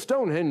old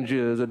Stonehenge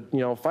is,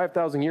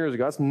 5,000 years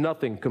ago, that's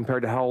nothing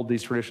compared to how old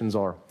these traditions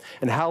are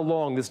and how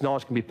long this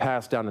knowledge can be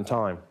passed down in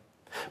time.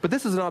 But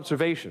this is an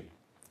observation,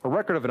 a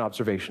record of an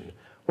observation.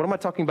 What am I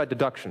talking about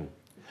deduction?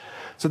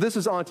 So this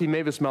is Auntie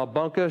Mavis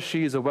Malbunka.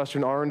 She's a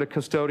Western Aranda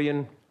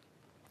custodian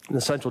in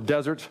the Central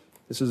Desert.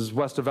 This is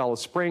west of Alice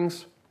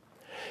Springs.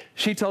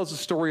 She tells the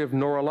story of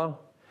Norla.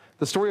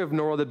 The story of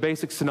Norla, the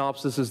basic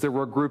synopsis is there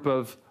were a group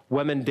of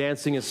women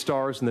dancing as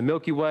stars in the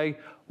Milky Way.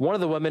 One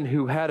of the women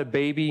who had a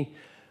baby,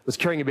 was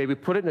carrying a baby,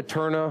 put it in a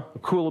turna, a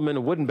coolam,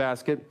 a wooden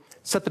basket,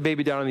 set the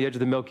baby down on the edge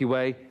of the Milky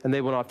Way, and they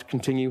went off to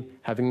continue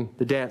having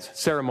the dance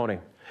ceremony.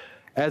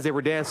 As they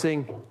were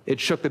dancing, it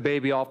shook the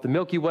baby off the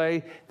Milky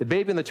Way. The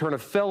baby in the turna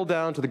fell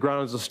down to the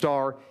ground as a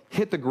star,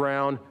 hit the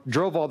ground,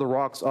 drove all the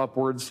rocks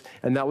upwards,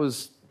 and that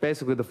was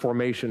basically the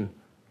formation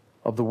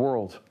of the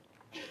world.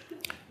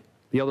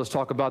 The elders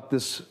talk about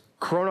this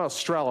Corona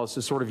Australis,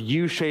 this sort of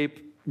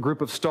U-shaped group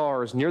of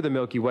stars near the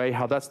Milky Way,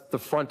 how that's the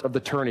front of the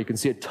turn. You can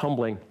see it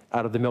tumbling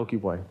out of the Milky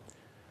Way.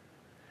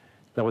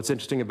 Now, what's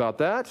interesting about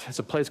that, it's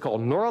a place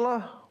called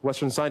Norla.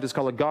 Western scientists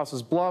call it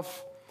Goss's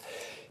Bluff.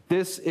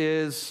 This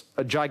is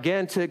a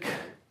gigantic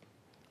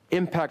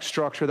impact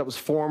structure that was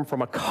formed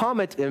from a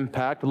comet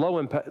impact,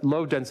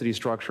 low density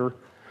structure,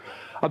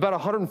 about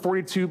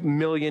 142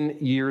 million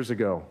years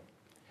ago.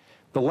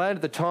 The land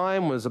at the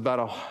time was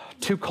about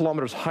 2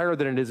 kilometers higher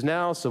than it is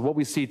now, so what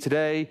we see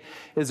today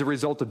is a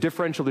result of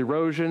differential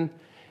erosion,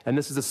 and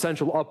this is the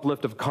central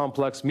uplift of a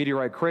complex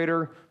meteorite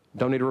crater.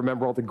 Don't need to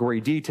remember all the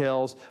gory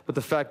details, but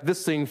the fact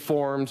this thing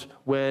formed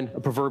when a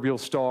proverbial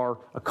star,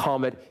 a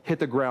comet, hit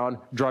the ground,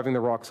 driving the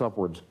rocks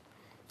upwards.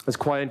 It's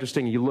quite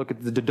interesting. You look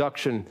at the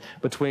deduction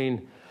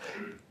between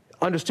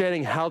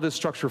understanding how this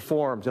structure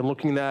formed and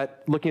looking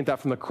at that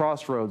from the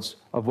crossroads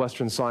of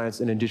Western science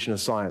and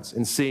Indigenous science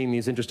and seeing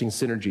these interesting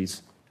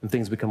synergies and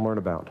things we can learn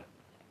about.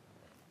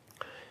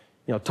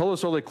 Total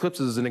solar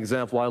eclipses is an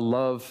example I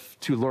love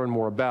to learn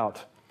more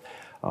about.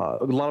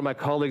 A lot of my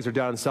colleagues are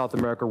down in South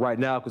America right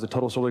now because a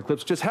total solar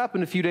eclipse just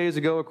happened a few days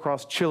ago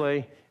across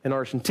Chile and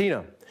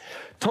Argentina.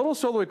 Total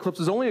solar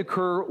eclipses only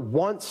occur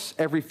once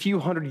every few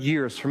hundred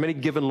years from any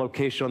given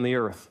location on the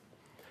Earth.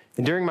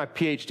 And during my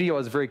PhD, I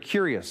was very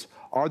curious.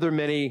 Are there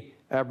many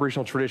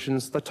Aboriginal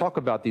traditions that talk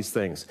about these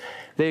things?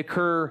 They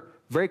occur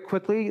very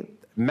quickly.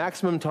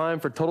 Maximum time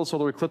for total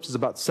solar eclipse is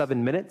about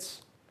 7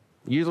 minutes,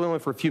 usually only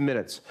for a few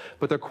minutes,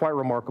 but they're quite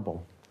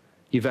remarkable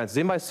events. Has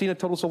anybody seen a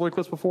total solar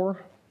eclipse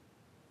before?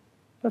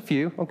 A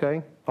few,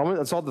 okay.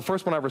 The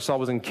first one I ever saw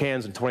was in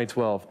Cairns in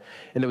 2012,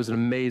 and it was an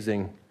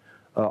amazing,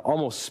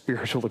 almost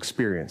spiritual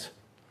experience.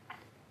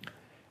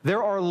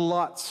 There are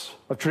lots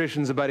of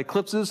traditions about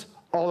eclipses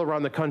all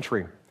around the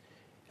country,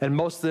 and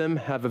most of them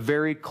have a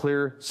very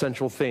clear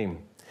central theme.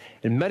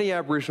 In many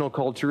Aboriginal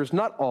cultures,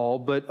 not all,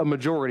 but a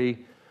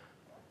majority,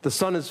 the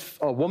sun is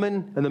a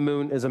woman and the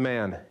moon is a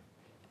man.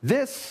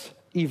 This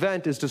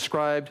event is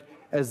described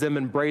as them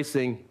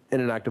embracing in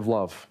an act of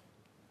love.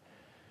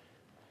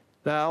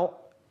 Now,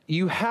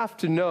 you have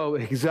to know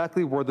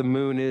exactly where the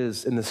moon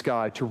is in the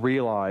sky to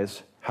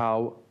realize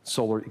how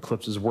solar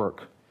eclipses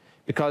work.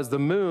 Because the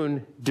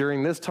moon,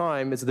 during this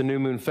time, is the new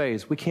moon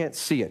phase. We can't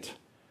see it.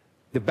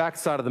 The back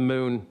side of the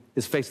moon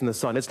is facing the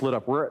sun. It's lit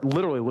up. We're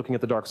literally looking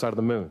at the dark side of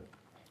the moon.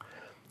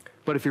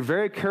 But if you're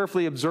very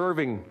carefully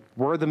observing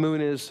where the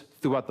moon is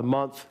throughout the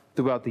month,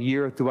 throughout the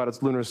year, throughout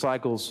its lunar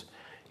cycles,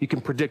 you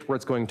can predict where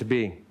it's going to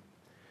be.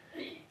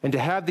 And to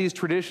have these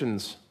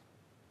traditions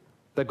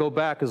that go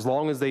back as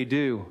long as they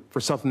do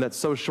for something that's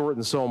so short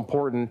and so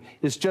important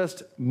is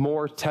just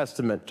more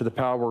testament to the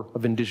power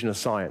of Indigenous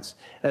science.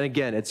 And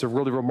again, it's a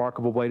really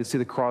remarkable way to see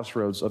the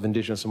crossroads of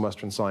Indigenous and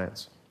Western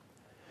science.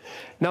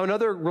 Now,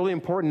 another really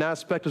important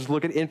aspect is to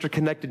look at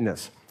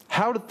interconnectedness.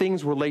 How do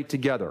things relate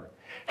together?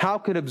 How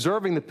can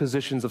observing the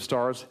positions of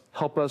stars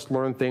help us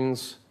learn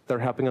things that are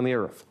happening on the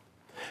Earth?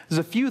 There's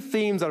a few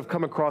themes that I've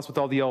come across with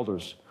all the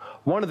elders.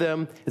 One of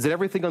them is that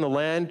everything on the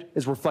land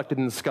is reflected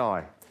in the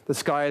sky. The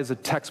sky is a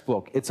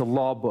textbook. It's a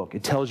law book.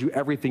 It tells you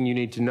everything you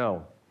need to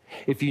know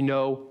if you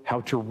know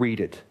how to read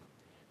it.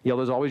 The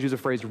elders always use the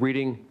phrase,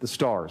 reading the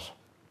stars.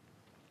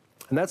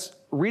 And that's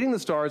reading the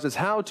stars is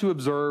how to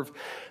observe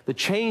the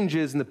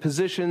changes in the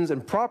positions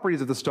and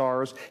properties of the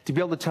stars to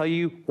be able to tell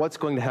you what's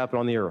going to happen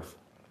on the Earth.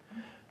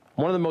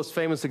 One of the most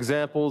famous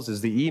examples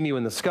is the emu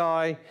in the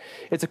sky.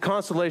 It's a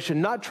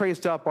constellation not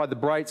traced out by the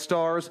bright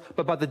stars,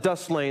 but by the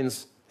dust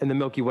lanes in the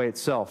Milky Way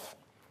itself.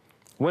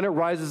 When it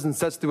rises and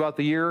sets throughout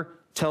the year,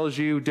 tells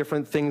you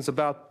different things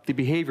about the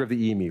behavior of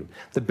the emu.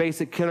 The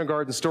basic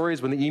kindergarten story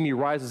is when the emu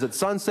rises at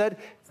sunset,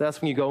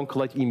 that's when you go and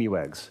collect emu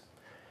eggs.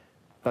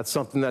 That's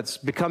something that's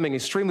becoming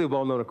extremely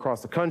well known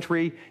across the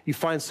country. You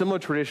find similar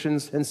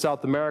traditions in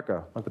South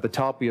America, like at the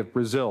top we have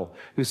Brazil,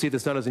 who see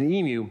this not as an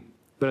emu,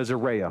 but as a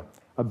rhea,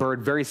 a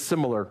bird very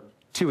similar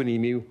to an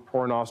emu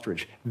or an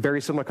ostrich.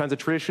 Very similar kinds of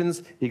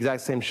traditions, the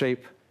exact same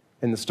shape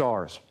in the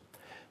stars.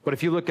 But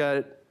if you look at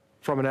it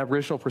from an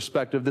Aboriginal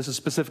perspective, this is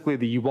specifically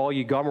the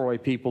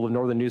Yuwal-Yugamaroi people of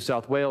northern New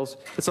South Wales.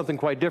 It's something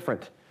quite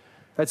different.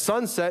 At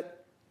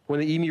sunset,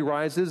 when the emu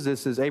rises,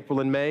 this is April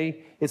and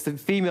May, it's the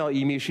female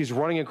emu. She's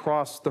running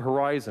across the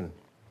horizon.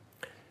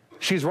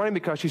 She's running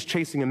because she's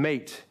chasing a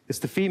mate. It's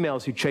the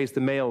females who chase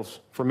the males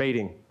for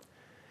mating.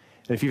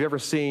 And if you've ever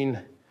seen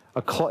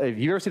a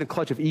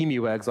clutch of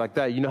emu eggs like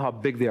that, you know how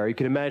big they are. You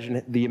can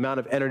imagine the amount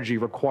of energy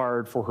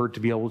required for her to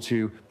be able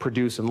to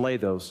produce and lay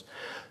those.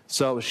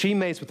 So she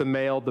mates with the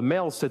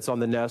male sits on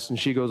the nest, and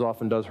she goes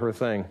off and does her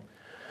thing,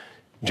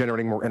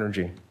 generating more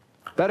energy.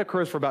 That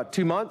occurs for about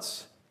 2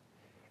 months.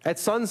 At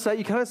sunset,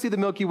 you kind of see the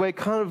Milky Way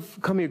kind of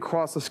coming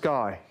across the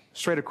sky,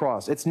 straight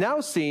across. It's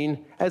now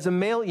seen as a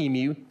male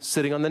emu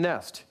sitting on the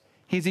nest.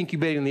 He's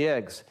incubating the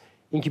eggs.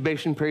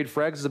 Incubation period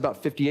for eggs is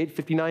about 58,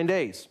 59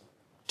 days,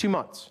 2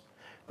 months.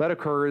 That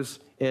occurs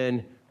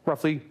in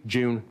roughly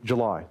June,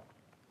 July.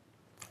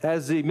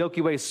 As the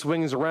Milky Way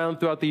swings around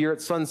throughout the year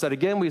at sunset,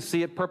 again, we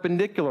see it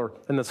perpendicular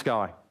in the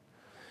sky.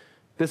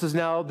 This is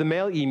now the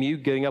male emu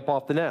getting up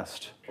off the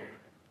nest.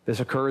 This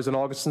occurs in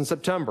August and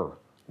September.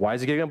 Why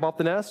is he getting up off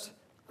the nest?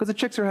 Because the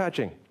chicks are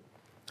hatching.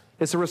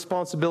 It's the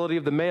responsibility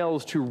of the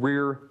males to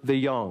rear the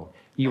young.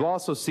 You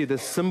also see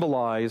this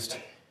symbolized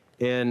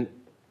in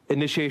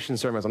initiation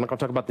ceremonies. I'm not going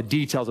to talk about the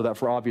details of that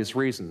for obvious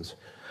reasons.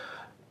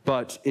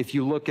 But if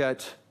you look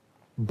at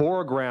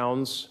burial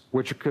grounds,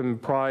 which are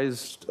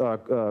comprised,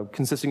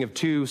 consisting of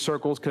 2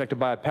 circles connected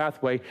by a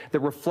pathway, they're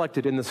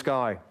reflected in the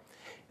sky.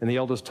 And the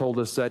elders told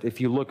us that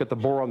if you look at the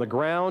borer on the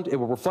ground, it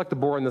will reflect the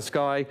borer in the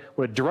sky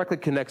when it directly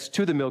connects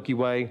to the Milky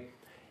Way.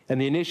 And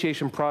the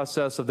initiation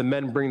process of the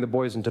men bringing the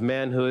boys into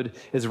manhood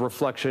is a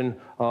reflection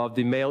of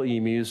the male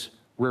emus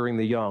rearing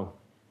the young.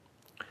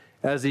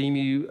 As the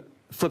emu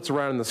flips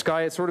around in the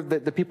sky, it's sort of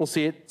the people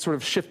see it sort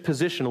of shift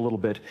position a little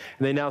bit,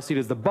 and they now see it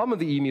as the bum of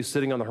the emu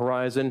sitting on the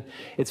horizon.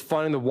 It's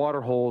finding the water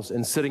holes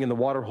and sitting in the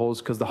water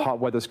holes because the hot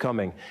weather's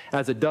coming.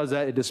 As it does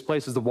that, it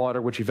displaces the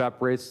water, which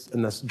evaporates,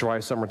 and the dry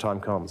summertime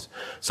comes.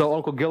 So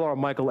Uncle Gillar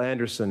Michael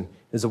Anderson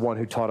is the one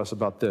who taught us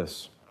about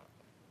this.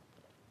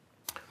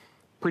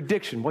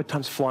 Prediction. Boy,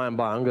 time's flying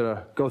by. I'm going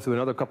to go through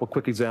another couple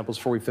quick examples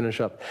before we finish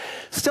up.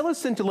 Stellar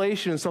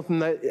scintillation is something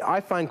that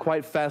I find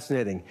quite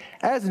fascinating.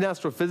 As an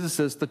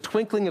astrophysicist, the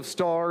twinkling of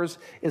stars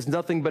is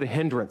nothing but a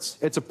hindrance.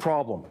 It's a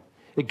problem.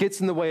 It gets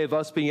in the way of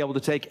us being able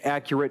to take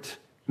accurate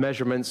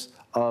measurements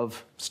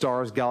of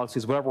stars,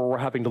 galaxies, whatever we're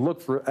having to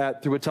look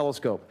at through a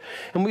telescope.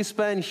 And we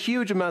spend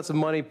huge amounts of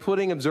money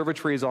putting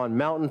observatories on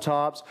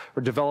mountaintops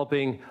or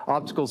developing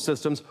optical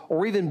systems,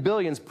 or even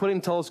billions putting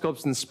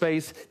telescopes in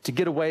space to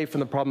get away from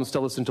the problem of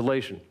stellar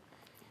scintillation.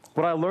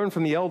 What I learned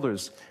from the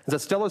elders is that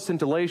stellar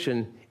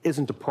scintillation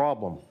isn't a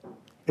problem.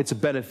 It's a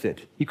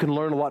benefit. You can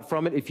learn a lot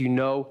from it if you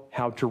know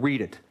how to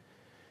read it.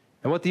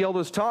 And what the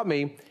elders taught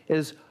me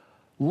is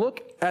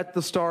look at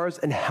the stars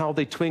and how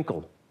they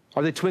twinkle.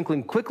 Are they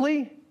twinkling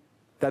quickly?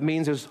 That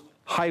means there's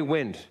high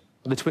wind.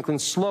 Are they twinkling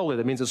slowly?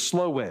 That means there's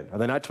slow wind. Are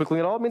they not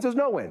twinkling at all? It means there's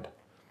no wind.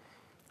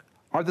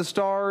 Are the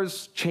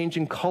stars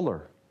changing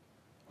color?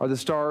 Are the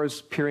stars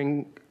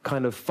appearing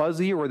kind of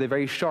fuzzy, or are they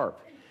very sharp?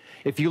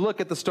 If you look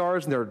at the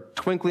stars and they're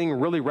twinkling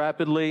really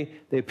rapidly,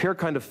 they appear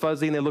kind of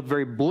fuzzy and they look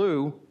very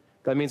blue,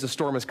 that means a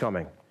storm is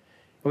coming.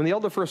 And when the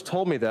elder first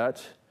told me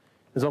that,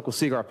 his Uncle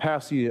Seagar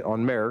passed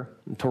on Mare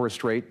in Torres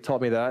Strait,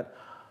 taught me that,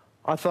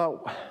 I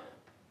thought,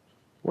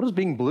 what does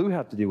being blue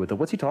have to do with it?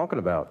 What's he talking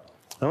about?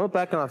 I went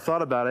back and I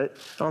thought about it,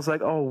 and I was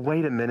like, oh,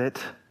 wait a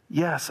minute.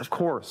 Yes, of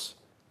course.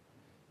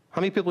 How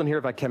many people in here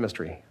have had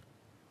chemistry?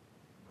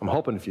 I'm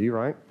hoping a few,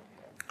 right?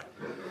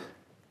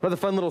 Another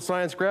fun little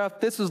science graph.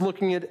 This is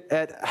looking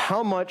at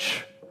how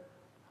much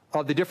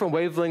of the different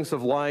wavelengths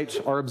of light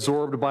are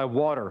absorbed by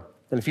water.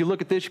 And if you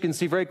look at this, you can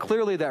see very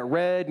clearly that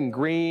red and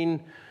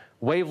green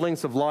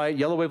wavelengths of light,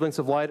 yellow wavelengths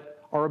of light,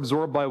 are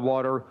absorbed by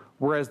water,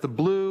 whereas the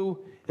blue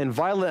and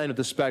violet end of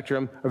the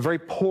spectrum are very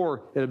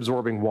poor at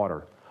absorbing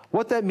water.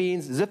 What that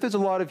means is if there's a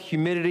lot of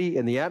humidity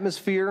in the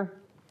atmosphere,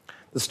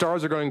 the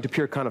stars are going to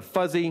appear kind of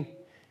fuzzy,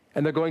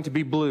 and they're going to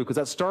be blue, because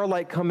that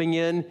starlight coming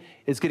in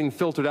is getting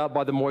filtered out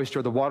by the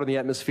moisture, the water in the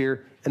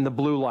atmosphere, and the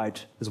blue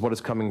light is what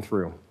is coming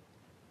through.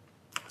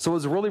 So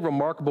it's a really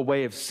remarkable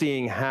way of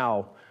seeing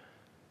how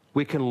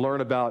we can learn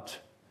about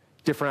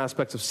different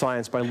aspects of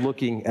science by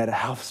looking at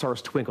how the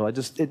stars twinkle.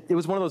 It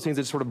was one of those things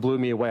that sort of blew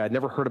me away. I'd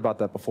never heard about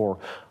that before.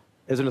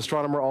 As an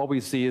astronomer, all we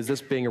see is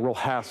this being a real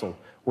hassle,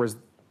 whereas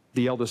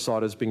the elders saw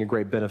it as being a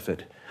great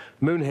benefit.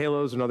 Moon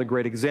halos, another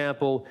great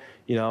example.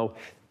 You know,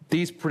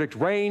 these predict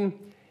rain,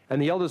 and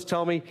the elders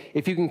tell me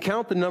if you can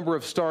count the number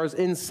of stars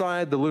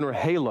inside the lunar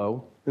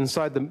halo,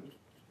 inside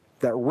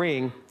that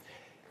ring,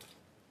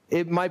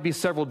 it might be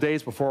several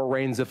days before it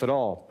rains, if at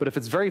all. But if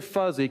it's very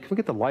fuzzy, can we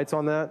get the lights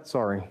on that?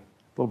 Sorry, a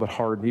little bit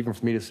hard even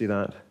for me to see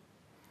that.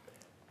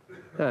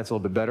 That's a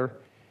little bit better.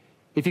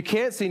 If you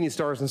can't see any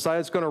stars inside,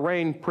 it's going to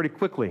rain pretty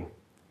quickly.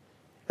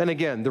 And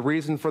again, the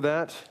reason for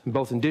that, in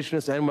both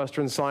Indigenous and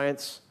Western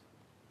science,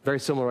 very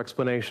similar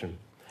explanation.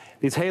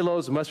 These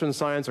halos in Western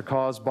science are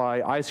caused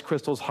by ice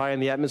crystals high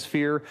in the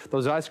atmosphere.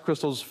 Those ice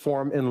crystals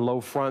form in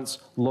low fronts.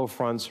 Low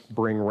fronts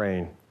bring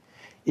rain.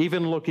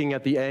 Even looking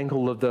at the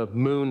angle of the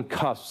moon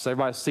cusps,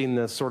 everybody's seen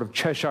this sort of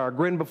Cheshire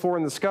grin before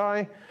in the sky.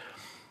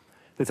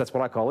 At least that's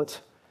what I call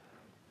it.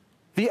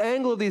 The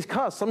angle of these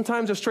cusps,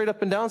 sometimes they're straight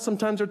up and down,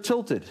 sometimes they're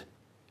tilted.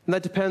 And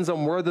that depends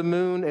on where the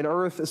moon and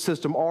Earth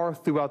system are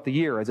throughout the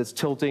year as it's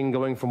tilting,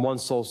 going from one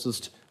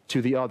solstice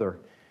to the other.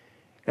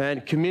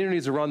 And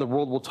communities around the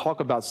world will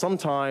talk about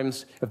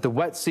sometimes if the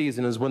wet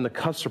season is when the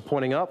cusps are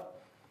pointing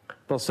up,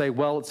 they'll say,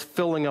 well, it's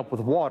filling up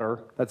with water.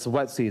 That's the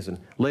wet season.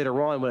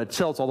 Later on, when it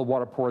tilts, all the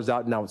water pours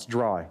out, and now it's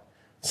dry.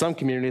 Some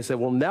communities say,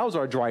 well, now's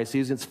our dry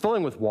season. It's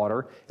filling with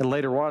water. And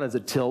later on, as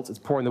it tilts, it's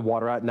pouring the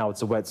water out, and now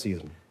it's the wet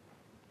season.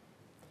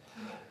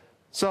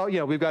 So, you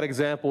know, we've got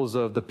examples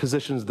of the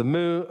positions of the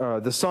moon,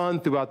 the sun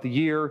throughout the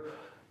year.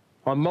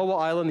 On Moa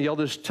Island, the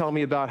elders tell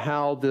me about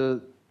how the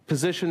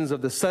positions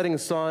of the setting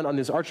sun on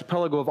this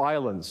archipelago of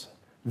islands,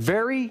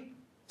 very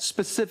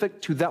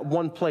specific to that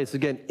one place,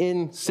 again,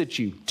 in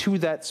situ, to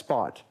that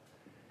spot.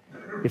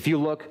 If you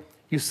look,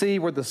 you see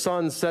where the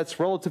sun sets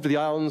relative to the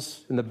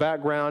islands in the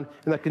background,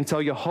 and that can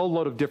tell you a whole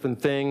load of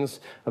different things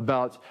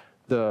about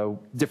the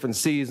different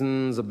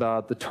seasons,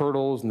 about the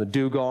turtles and the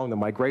dugong, the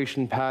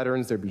migration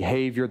patterns, their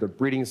behavior, their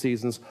breeding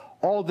seasons,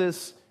 all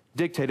this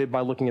dictated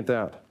by looking at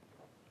that.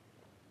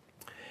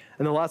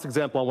 And the last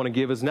example I want to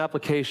give is an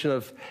application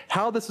of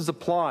how this is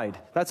applied.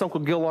 That's Uncle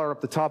Gillar up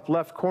the top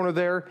left corner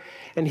there,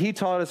 and he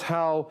taught us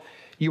how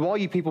all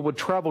you people would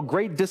travel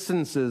great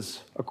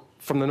distances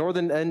from the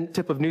northern end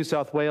tip of New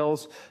South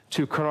Wales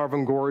to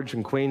Carnarvon Gorge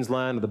in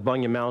Queensland or the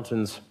Bunya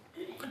Mountains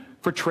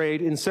for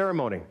trade and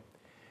ceremony.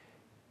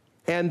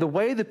 And the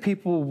way that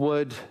people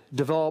would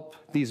develop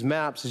these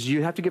maps is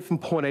you have to get from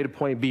point A to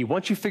point B.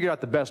 Once you figured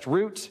out the best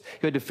route,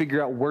 you had to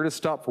figure out where to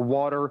stop for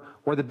water,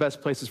 where the best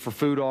places for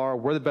food are,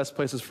 where the best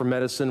places for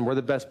medicine, where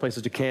the best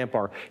places to camp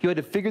are. You had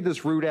to figure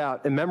this route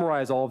out and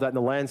memorize all of that in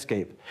the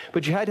landscape.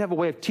 But you had to have a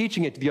way of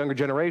teaching it to the younger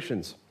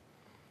generations.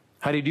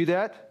 How do you do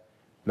that?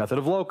 Method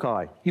of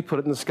loci. You put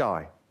it in the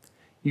sky.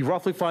 You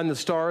roughly find the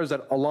stars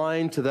that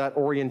align to that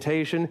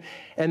orientation,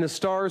 and the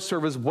stars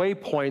serve as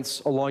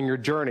waypoints along your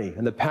journey,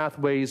 and the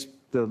pathways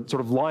the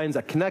sort of lines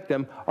that connect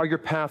them, are your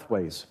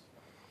pathways.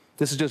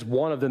 This is just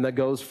one of them that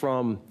goes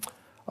from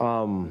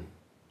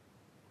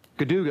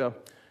Gaduga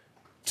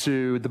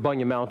to the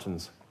Bunya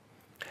Mountains.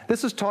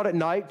 This is taught at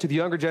night to the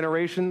younger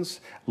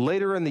generations.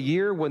 Later in the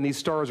year, when these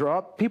stars are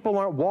up, people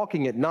aren't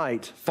walking at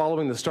night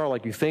following the star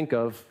like you think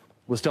of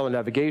with stellar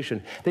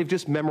navigation. They've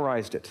just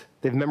memorized it.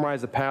 They've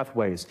memorized the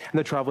pathways, and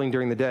they're traveling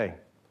during the day.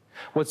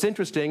 What's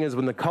interesting is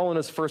when the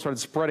colonists first started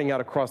spreading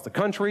out across the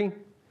country,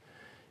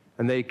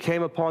 and they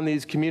came upon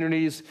these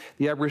communities,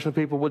 the Aboriginal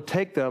people would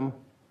take them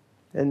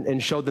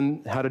and show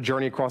them how to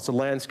journey across the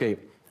landscape,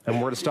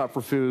 and where to stop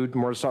for food,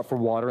 and where to stop for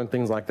water, and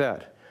things like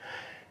that.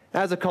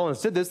 As the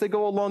colonists did this, they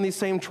go along these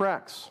same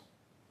tracks,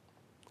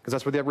 because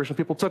that's where the Aboriginal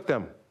people took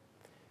them.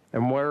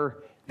 And where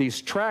these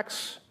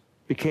tracks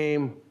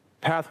became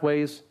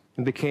pathways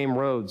and became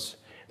roads.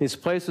 These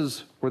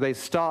places where they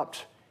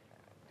stopped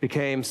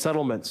became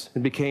settlements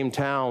and became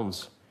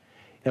towns.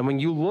 And when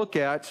you look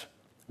at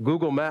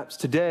Google Maps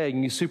today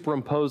and you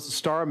superimpose the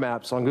star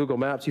maps on Google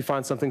Maps, you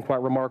find something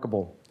quite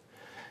remarkable.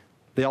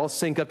 They all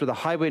sync up to the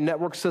highway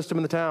network system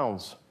in the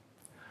towns.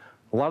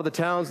 A lot of the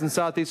towns in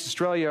Southeast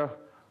Australia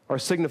are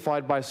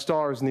signified by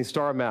stars in these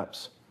star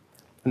maps.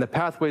 And the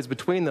pathways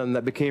between them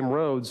that became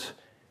roads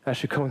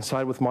actually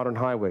coincide with modern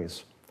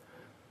highways.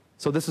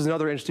 So this is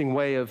another interesting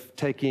way of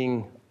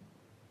taking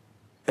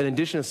an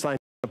Indigenous science,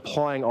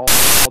 applying all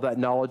that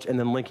knowledge and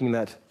then linking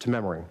that to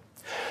memory.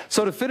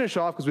 So to finish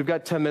off, because we've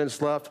got 10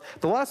 minutes left,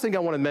 the last thing I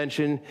want to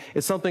mention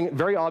is something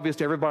very obvious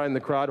to everybody in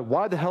the crowd.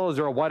 Why the hell is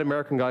there a white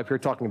American guy up here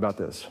talking about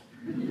this?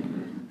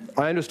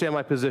 I understand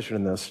my position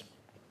in this.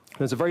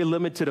 There's a very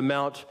limited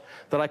amount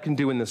that I can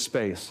do in this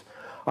space.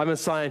 I'm a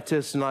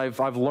scientist, and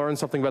I've learned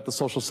something about the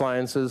social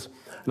sciences,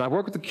 and I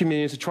work with the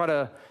communities to try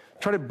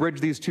to bridge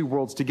these two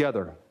worlds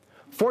together.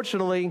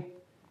 Fortunately,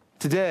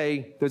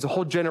 today, there's a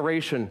whole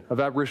generation of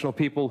Aboriginal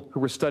people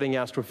who are studying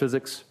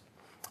astrophysics,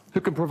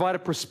 who can provide a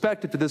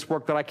perspective to this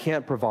work that I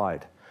can't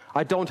provide.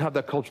 I don't have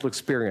that cultural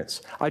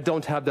experience. I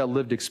don't have that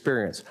lived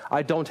experience.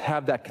 I don't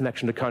have that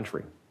connection to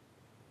country.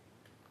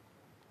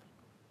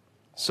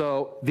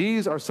 So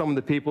these are some of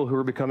the people who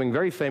are becoming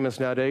very famous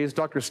nowadays.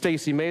 Dr.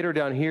 Stacey Mater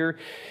down here,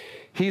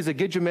 he's a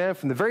Gidja man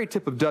from the very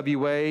tip of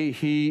WA.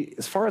 He,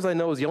 as far as I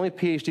know, is the only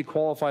PhD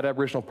qualified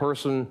Aboriginal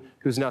person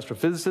who's an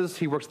astrophysicist.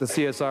 He works at the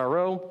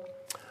CSIRO.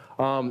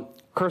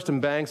 Kirsten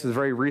Banks has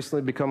very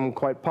recently become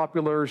quite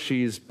popular.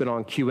 She's been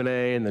on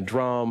Q&A and The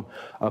Drum.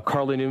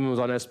 Carly Newman was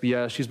on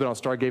SBS. She's been on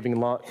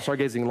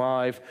Stargazing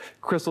Live.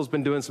 Crystal's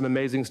been doing some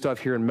amazing stuff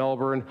here in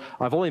Melbourne.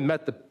 I've only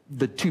met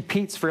the two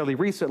Petes fairly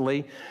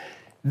recently.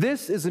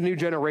 This is a new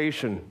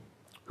generation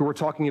who are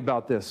talking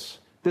about this.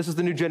 This is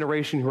the new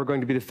generation who are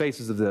going to be the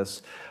faces of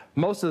this.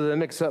 Most of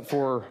them, except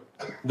for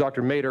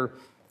Dr. Mater,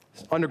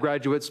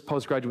 undergraduates,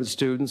 postgraduate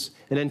students,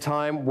 and in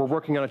time, we're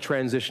working on a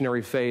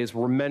transitionary phase.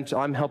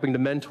 I'm helping to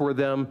mentor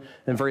them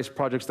in various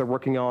projects they're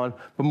working on,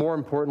 but more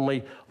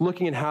importantly,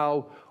 looking at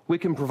how we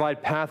can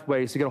provide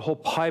pathways to get a whole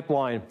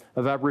pipeline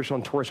of Aboriginal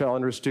and Torres Strait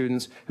Islander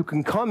students who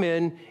can come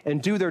in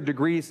and do their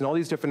degrees in all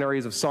these different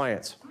areas of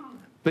science.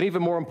 But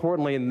even more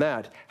importantly than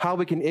that, how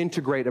we can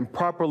integrate and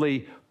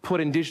properly put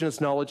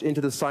Indigenous knowledge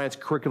into the science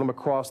curriculum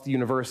across the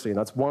university. And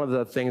that's one of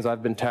the things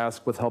I've been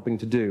tasked with helping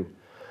to do.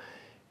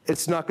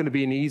 It's not going to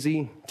be an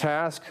easy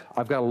task.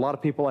 I've got a lot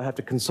of people I have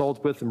to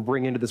consult with and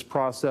bring into this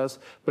process,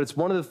 but it's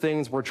one of the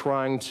things we're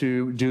trying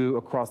to do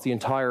across the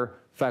entire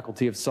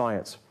Faculty of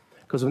Science.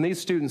 Because when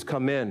these students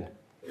come in,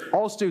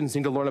 all students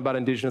need to learn about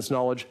Indigenous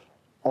knowledge,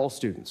 all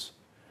students.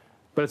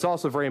 But it's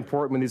also very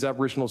important when these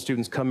Aboriginal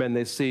students come in,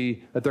 they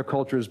see that their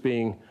culture is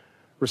being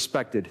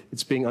respected,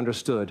 it's being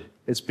understood,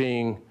 it's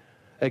being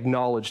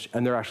acknowledged,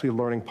 and they're actually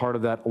learning part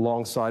of that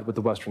alongside with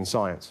the Western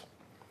science.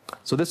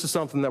 So this is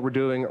something that we're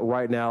doing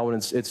right now, and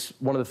it's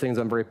one of the things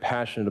I'm very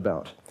passionate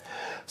about.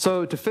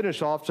 So to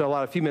finish off, to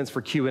allow a few minutes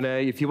for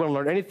Q&A, if you want to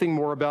learn anything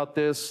more about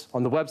this,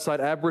 on the website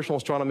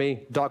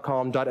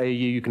aboriginalastronomy.com.au,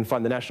 you can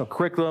find the national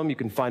curriculum, you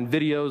can find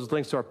videos,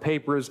 links to our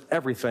papers,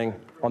 everything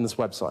on this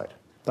website.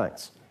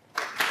 Thanks.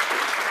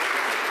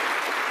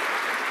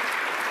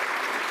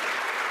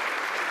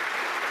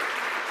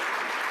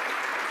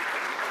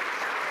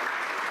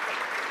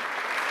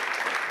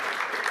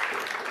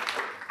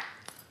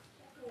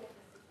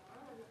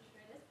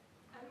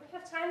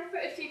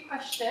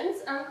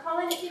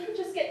 Colin, if you could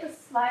just get the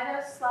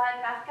slide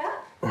back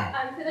up.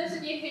 For those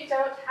of you who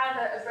don't have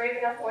a brave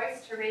enough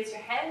voice to raise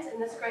your hand in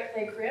this great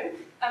big room,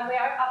 we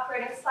are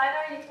operating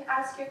Slido. You can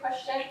ask your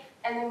question,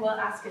 and then we'll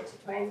ask it to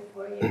Duane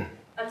for you.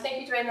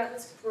 Thank you, Duane. That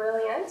was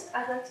brilliant.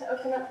 I'd like to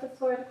open up the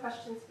floor to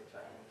questions for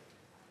Duane.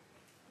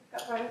 We've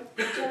got one.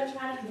 Do you want to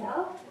try to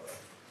yell?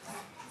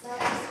 No,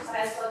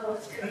 exercise level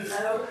is pretty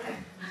low.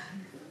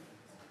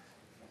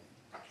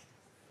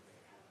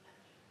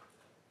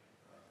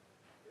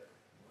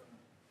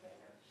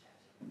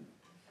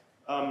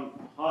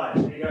 Hi,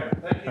 there you go.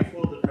 Thank you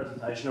for the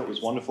presentation. It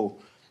was wonderful.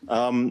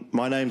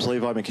 My name's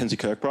Levi Mackenzie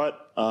Kirkbright.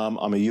 I'm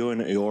a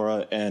Yuin,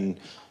 Eora and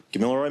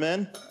Gamilaroi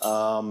man.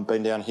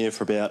 Been down here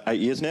for about 8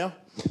 years now.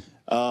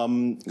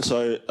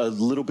 So a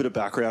little bit of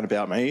background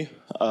about me.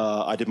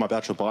 I did my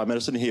Bachelor of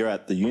Biomedicine here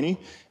at the uni,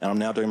 and I'm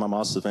now doing my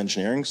Master's of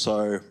Engineering.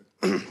 So,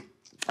 and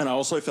I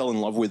also fell in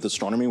love with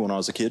astronomy when I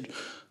was a kid.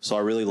 So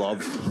I really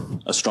love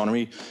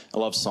astronomy. I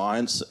love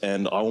science,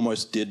 and I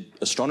almost did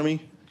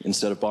astronomy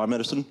instead of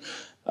biomedicine,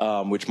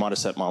 which might have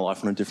set my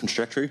life on a different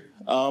trajectory.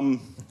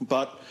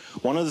 But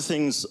one of the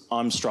things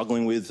I'm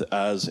struggling with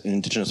as an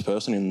Indigenous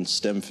person in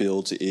STEM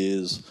fields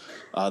is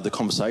the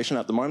conversation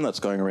at the moment that's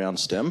going around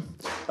STEM,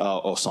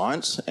 or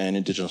science and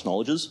Indigenous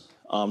knowledges.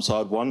 So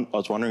I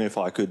was wondering if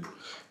I could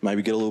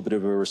maybe get a little bit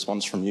of a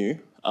response from you.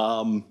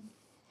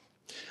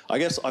 I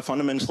guess I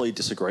fundamentally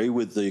disagree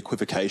with the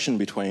equivocation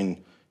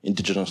between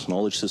Indigenous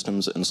knowledge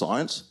systems and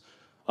science.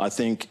 I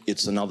think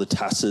it's another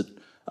tacit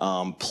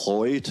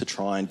ploy to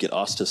try and get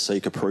us to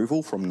seek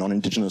approval from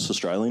non-Indigenous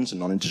Australians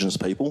and non-Indigenous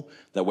people,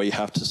 that we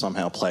have to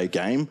somehow play a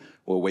game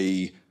where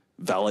we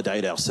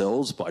validate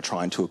ourselves by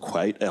trying to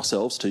equate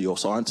ourselves to your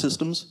science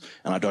systems,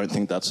 and I don't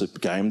think that's a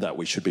game that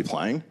we should be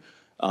playing.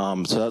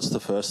 So that's the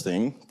first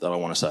thing that I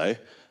want to say.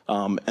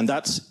 And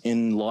that's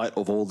in light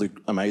of all the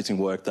amazing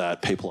work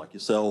that people like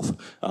yourself,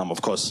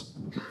 of course,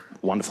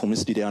 wonderful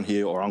Misty down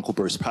here, or Uncle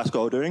Bruce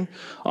Pascoe are doing.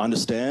 I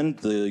understand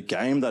the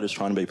game that is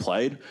trying to be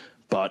played,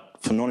 but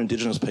for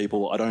non-Indigenous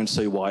people, I don't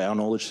see why our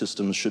knowledge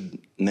systems should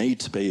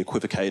need to be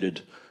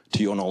equivocated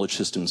to your knowledge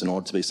systems in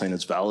order to be seen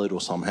as valid or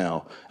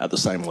somehow at the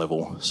same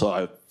level. So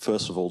I,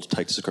 first of all,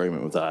 take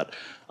disagreement with that.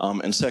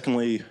 And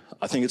secondly,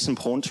 I think it's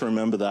important to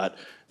remember that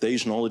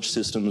these knowledge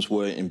systems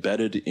were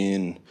embedded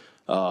in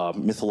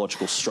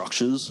mythological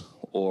structures,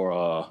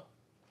 or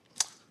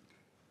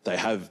they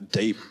have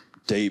deep,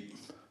 deep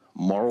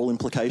moral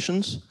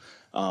implications.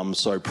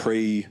 So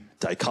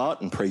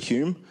pre-Descartes and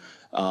pre-Hume,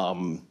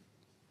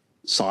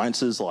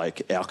 sciences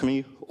like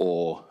alchemy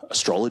or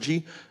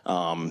astrology,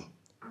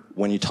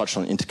 when you touched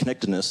on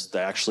interconnectedness, they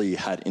actually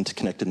had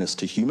interconnectedness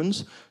to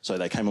humans. So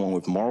they came along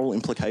with moral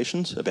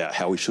implications about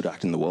how we should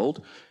act in the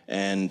world.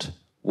 And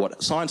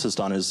what science has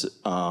done is,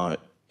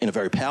 in a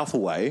very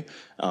powerful way,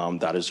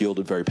 that has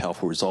yielded very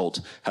powerful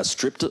results, has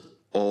stripped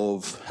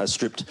our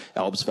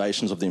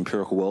observations of the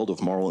empirical world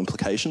of moral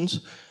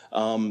implications.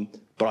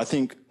 But I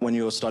think when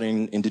you're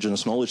studying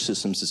Indigenous knowledge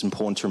systems, it's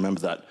important to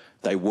remember that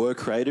they were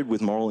created with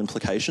moral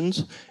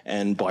implications,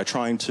 and by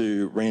trying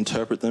to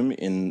reinterpret them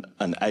in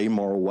an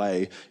amoral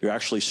way, you're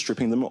actually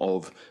stripping them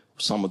of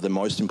some of the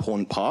most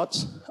important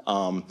parts.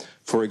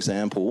 For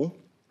example,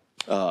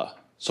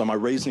 so my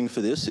reasoning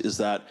for this is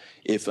that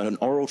if an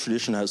oral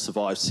tradition has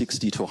survived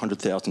 60 to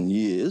 100,000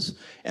 years,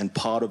 and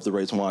part of the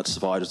reason why it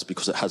survived is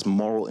because it has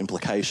moral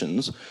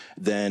implications,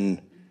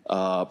 then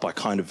by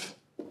kind of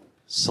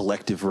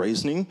selective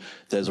reasoning,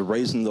 there's a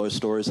reason those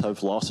stories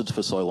have lasted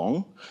for so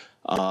long.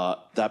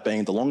 That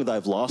being, the longer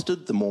they've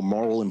lasted, the more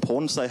moral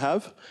importance they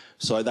have.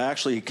 So they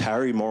actually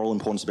carry moral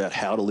importance about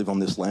how to live on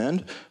this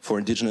land for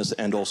Indigenous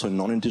and also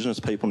non-Indigenous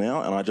people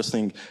now. And I just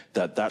think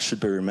that that should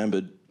be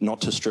remembered,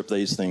 not to strip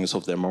these things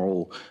of their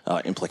moral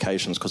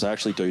implications, because they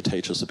actually do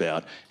teach us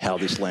about how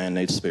this land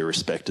needs to be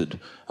respected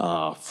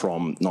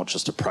from not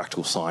just a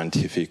practical,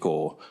 scientific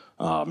or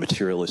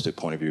materialistic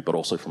point of view, but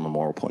also from a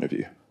moral point of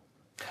view.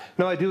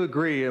 No, I do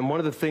agree. And one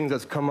of the things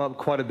that's come up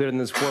quite a bit in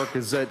this work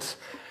is that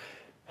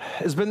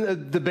there's been a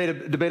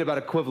debate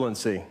about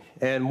equivalency.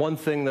 And one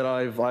thing that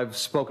I've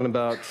spoken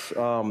about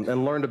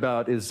and learned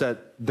about is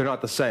that they're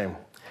not the same.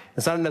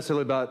 It's not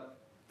necessarily about,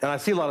 and I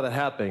see a lot of that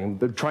happening,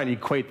 they're trying to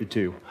equate the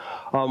two.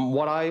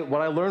 What I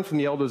learned from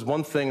the elders,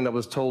 one thing that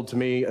was told to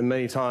me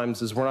many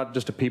times is we're not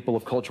just a people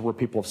of culture, we're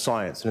people of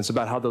science. And it's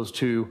about how those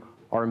two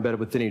are embedded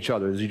within each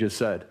other, as you just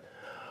said.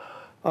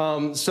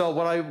 So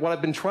what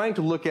I've been trying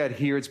to look at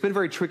here, it's been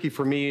very tricky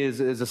for me as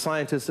a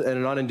scientist and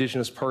a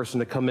non-Indigenous person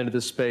to come into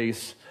this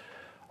space.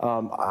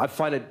 I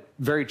find it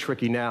very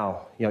tricky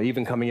now,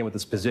 even coming in with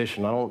this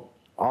position. I don't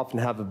often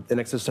have an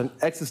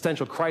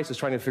existential crisis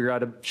trying to figure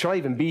out, should I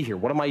even be here?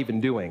 What am I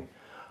even doing?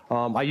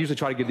 I usually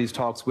try to give these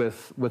talks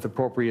with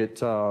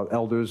appropriate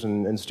elders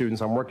and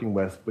students I'm working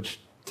with,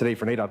 which today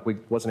for NAIDOC week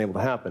wasn't able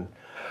to happen.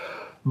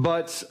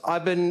 But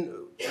I've been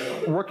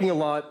working a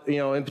lot,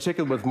 in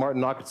particular with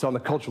Martin Knockitz on the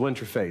cultural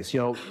interface.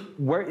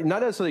 Where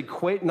not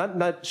necessarily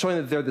not showing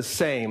that they're the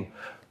same,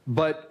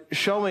 but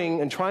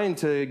showing and trying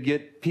to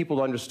get people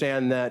to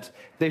understand that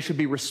they should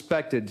be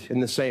respected in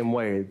the same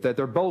way, that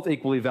they're both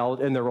equally valid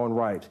in their own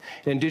right.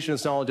 And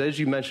Indigenous knowledge, as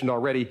you mentioned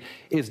already,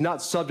 is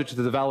not subject to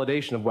the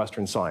validation of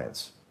Western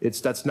science.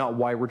 That's not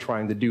why we're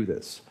trying to do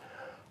this.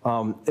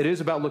 It is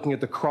about looking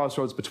at the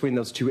crossroads between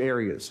those two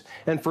areas.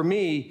 And for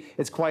me,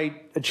 it's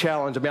quite a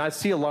challenge. I mean, I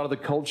see a lot of the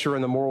culture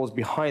and the morals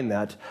behind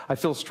that. I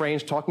feel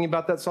strange talking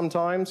about that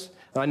sometimes.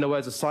 And I know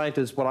as a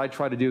scientist, what I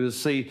try to do is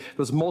see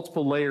those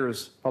multiple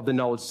layers of the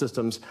knowledge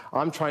systems.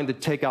 I'm trying to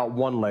take out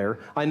one layer.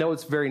 I know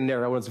it's very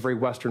narrow and it's a very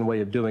Western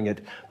way of doing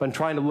it, but I'm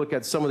trying to look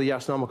at some of the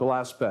astronomical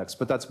aspects.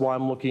 But that's why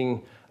I'm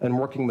looking and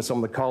working with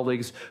some of the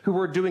colleagues who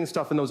are doing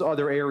stuff in those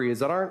other areas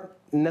that aren't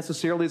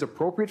necessarily as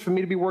appropriate for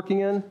me to be working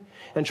in,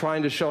 and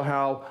trying to show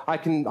how I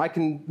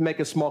can make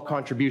a small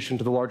contribution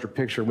to the larger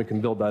picture and we can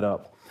build that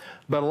up.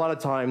 But a lot of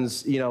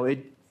times,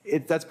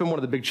 that's been one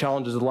of the big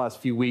challenges of the last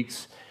few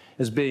weeks,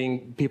 is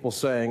being people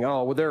saying,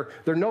 oh, well,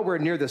 they're nowhere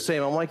near the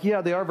same. I'm like,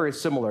 yeah, they are very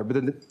similar, but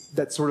then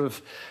that sort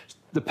of,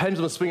 the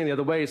pendulum swinging the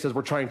other way says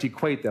we're trying to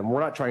equate them. We're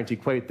not trying to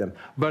equate them.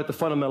 But at the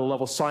fundamental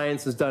level,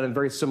 science is done in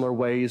very similar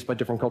ways by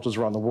different cultures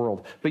around the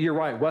world. But you're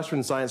right,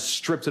 Western science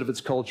strips it of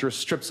its culture,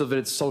 strips of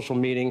its social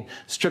meaning,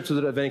 strips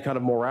it of any kind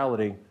of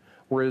morality,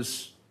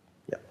 whereas,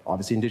 yeah,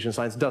 obviously indigenous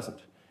science doesn't.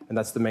 And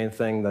that's the main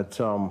thing that,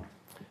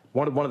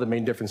 one of the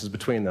main differences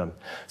between them.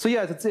 So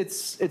yeah,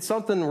 it's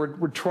something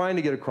we're trying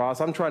to get across.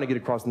 I'm trying to get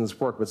across in this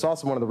work, but it's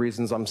also one of the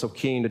reasons I'm so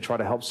keen to try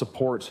to help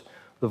support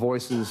the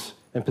voices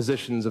and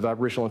positions of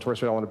Aboriginal and Torres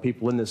Strait Islander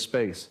people in this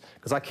space.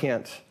 Because I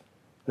can't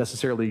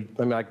necessarily,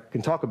 I mean, I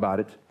can talk about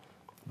it,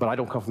 but I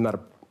don't come from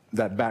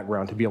that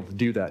background to be able to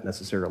do that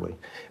necessarily.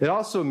 It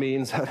also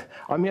means that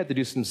I'm going to have to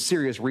do some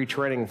serious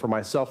retraining for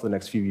myself in the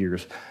next few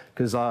years.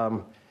 Because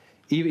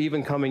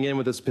even coming in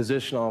with this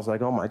position, I was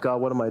like, oh my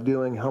God, what am I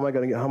doing? How am I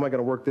going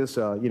to work this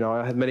out? You know,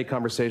 I had many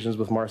conversations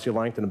with Marcia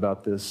Langton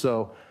about this.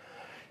 So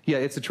yeah,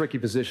 it's a tricky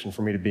position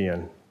for me to be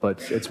in,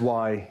 but it's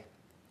why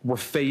we're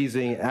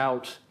phasing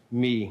out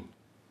me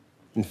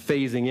and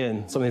phasing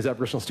in some of these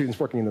Aboriginal students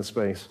working in this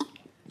space.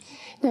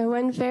 Now,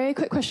 one very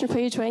quick question for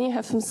you, Duane. You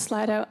have some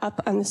slide out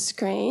up on the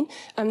screen.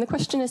 The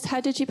question is,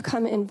 how did you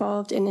become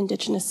involved in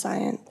Indigenous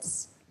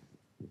science?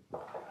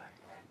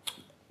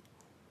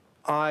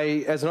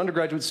 As an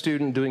undergraduate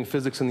student doing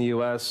physics in the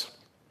US,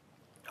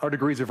 our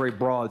degrees are very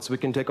broad, so we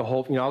can take a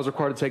whole, you know, I was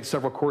required to take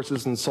several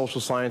courses in social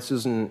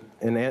sciences and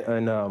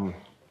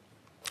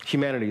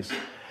humanities.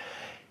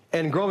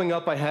 And growing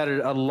up, I had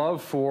a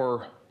love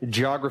for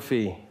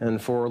geography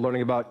and for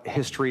learning about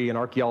history and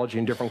archaeology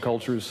in different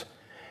cultures.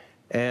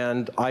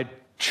 And I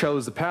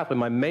chose the pathway.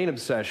 My main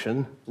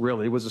obsession,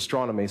 really, was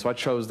astronomy, so I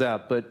chose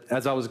that. But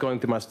as I was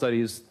going through my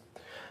studies,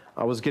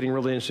 I was getting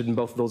really interested in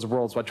both of those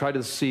worlds, so I tried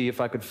to see if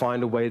I could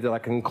find a way that I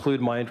could include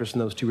my interest in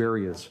those two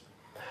areas.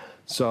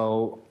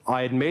 So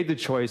I had made the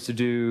choice to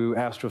do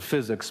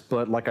astrophysics,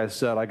 but like I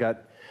said, I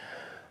got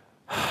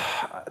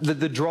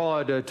the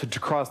draw to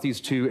cross these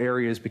two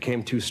areas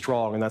became too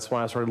strong, and that's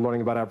why I started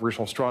learning about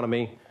Aboriginal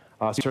astronomy.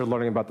 I started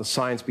learning about the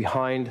science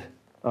behind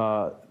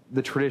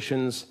the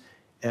traditions,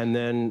 and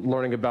then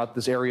learning about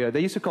this area. They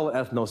used to call it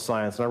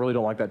ethnoscience, and I really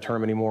don't like that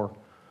term anymore.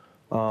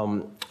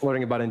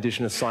 Learning about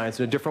indigenous science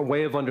and a different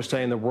way of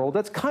understanding the world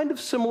that's kind of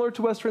similar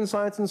to Western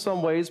science in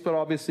some ways, but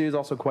obviously is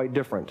also quite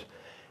different.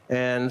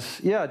 And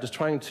yeah, just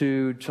trying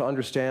to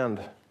understand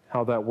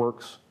how that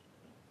works.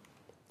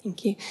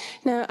 Thank you.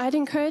 Now, I'd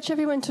encourage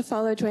everyone to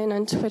follow Duane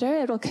on Twitter.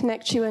 It will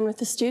connect you in with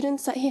the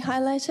students that he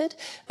highlighted.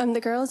 The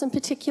girls in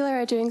particular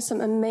are doing some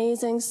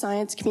amazing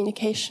science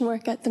communication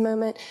work at the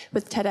moment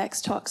with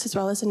TEDx talks, as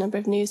well as a number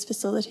of news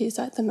facilities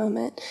at the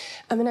moment.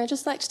 And I'd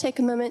just like to take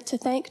a moment to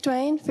thank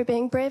Duane for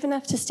being brave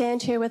enough to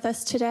stand here with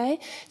us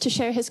today, to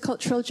share his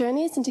cultural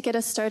journeys and to get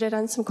us started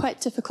on some quite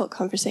difficult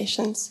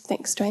conversations.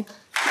 Thanks, Duane.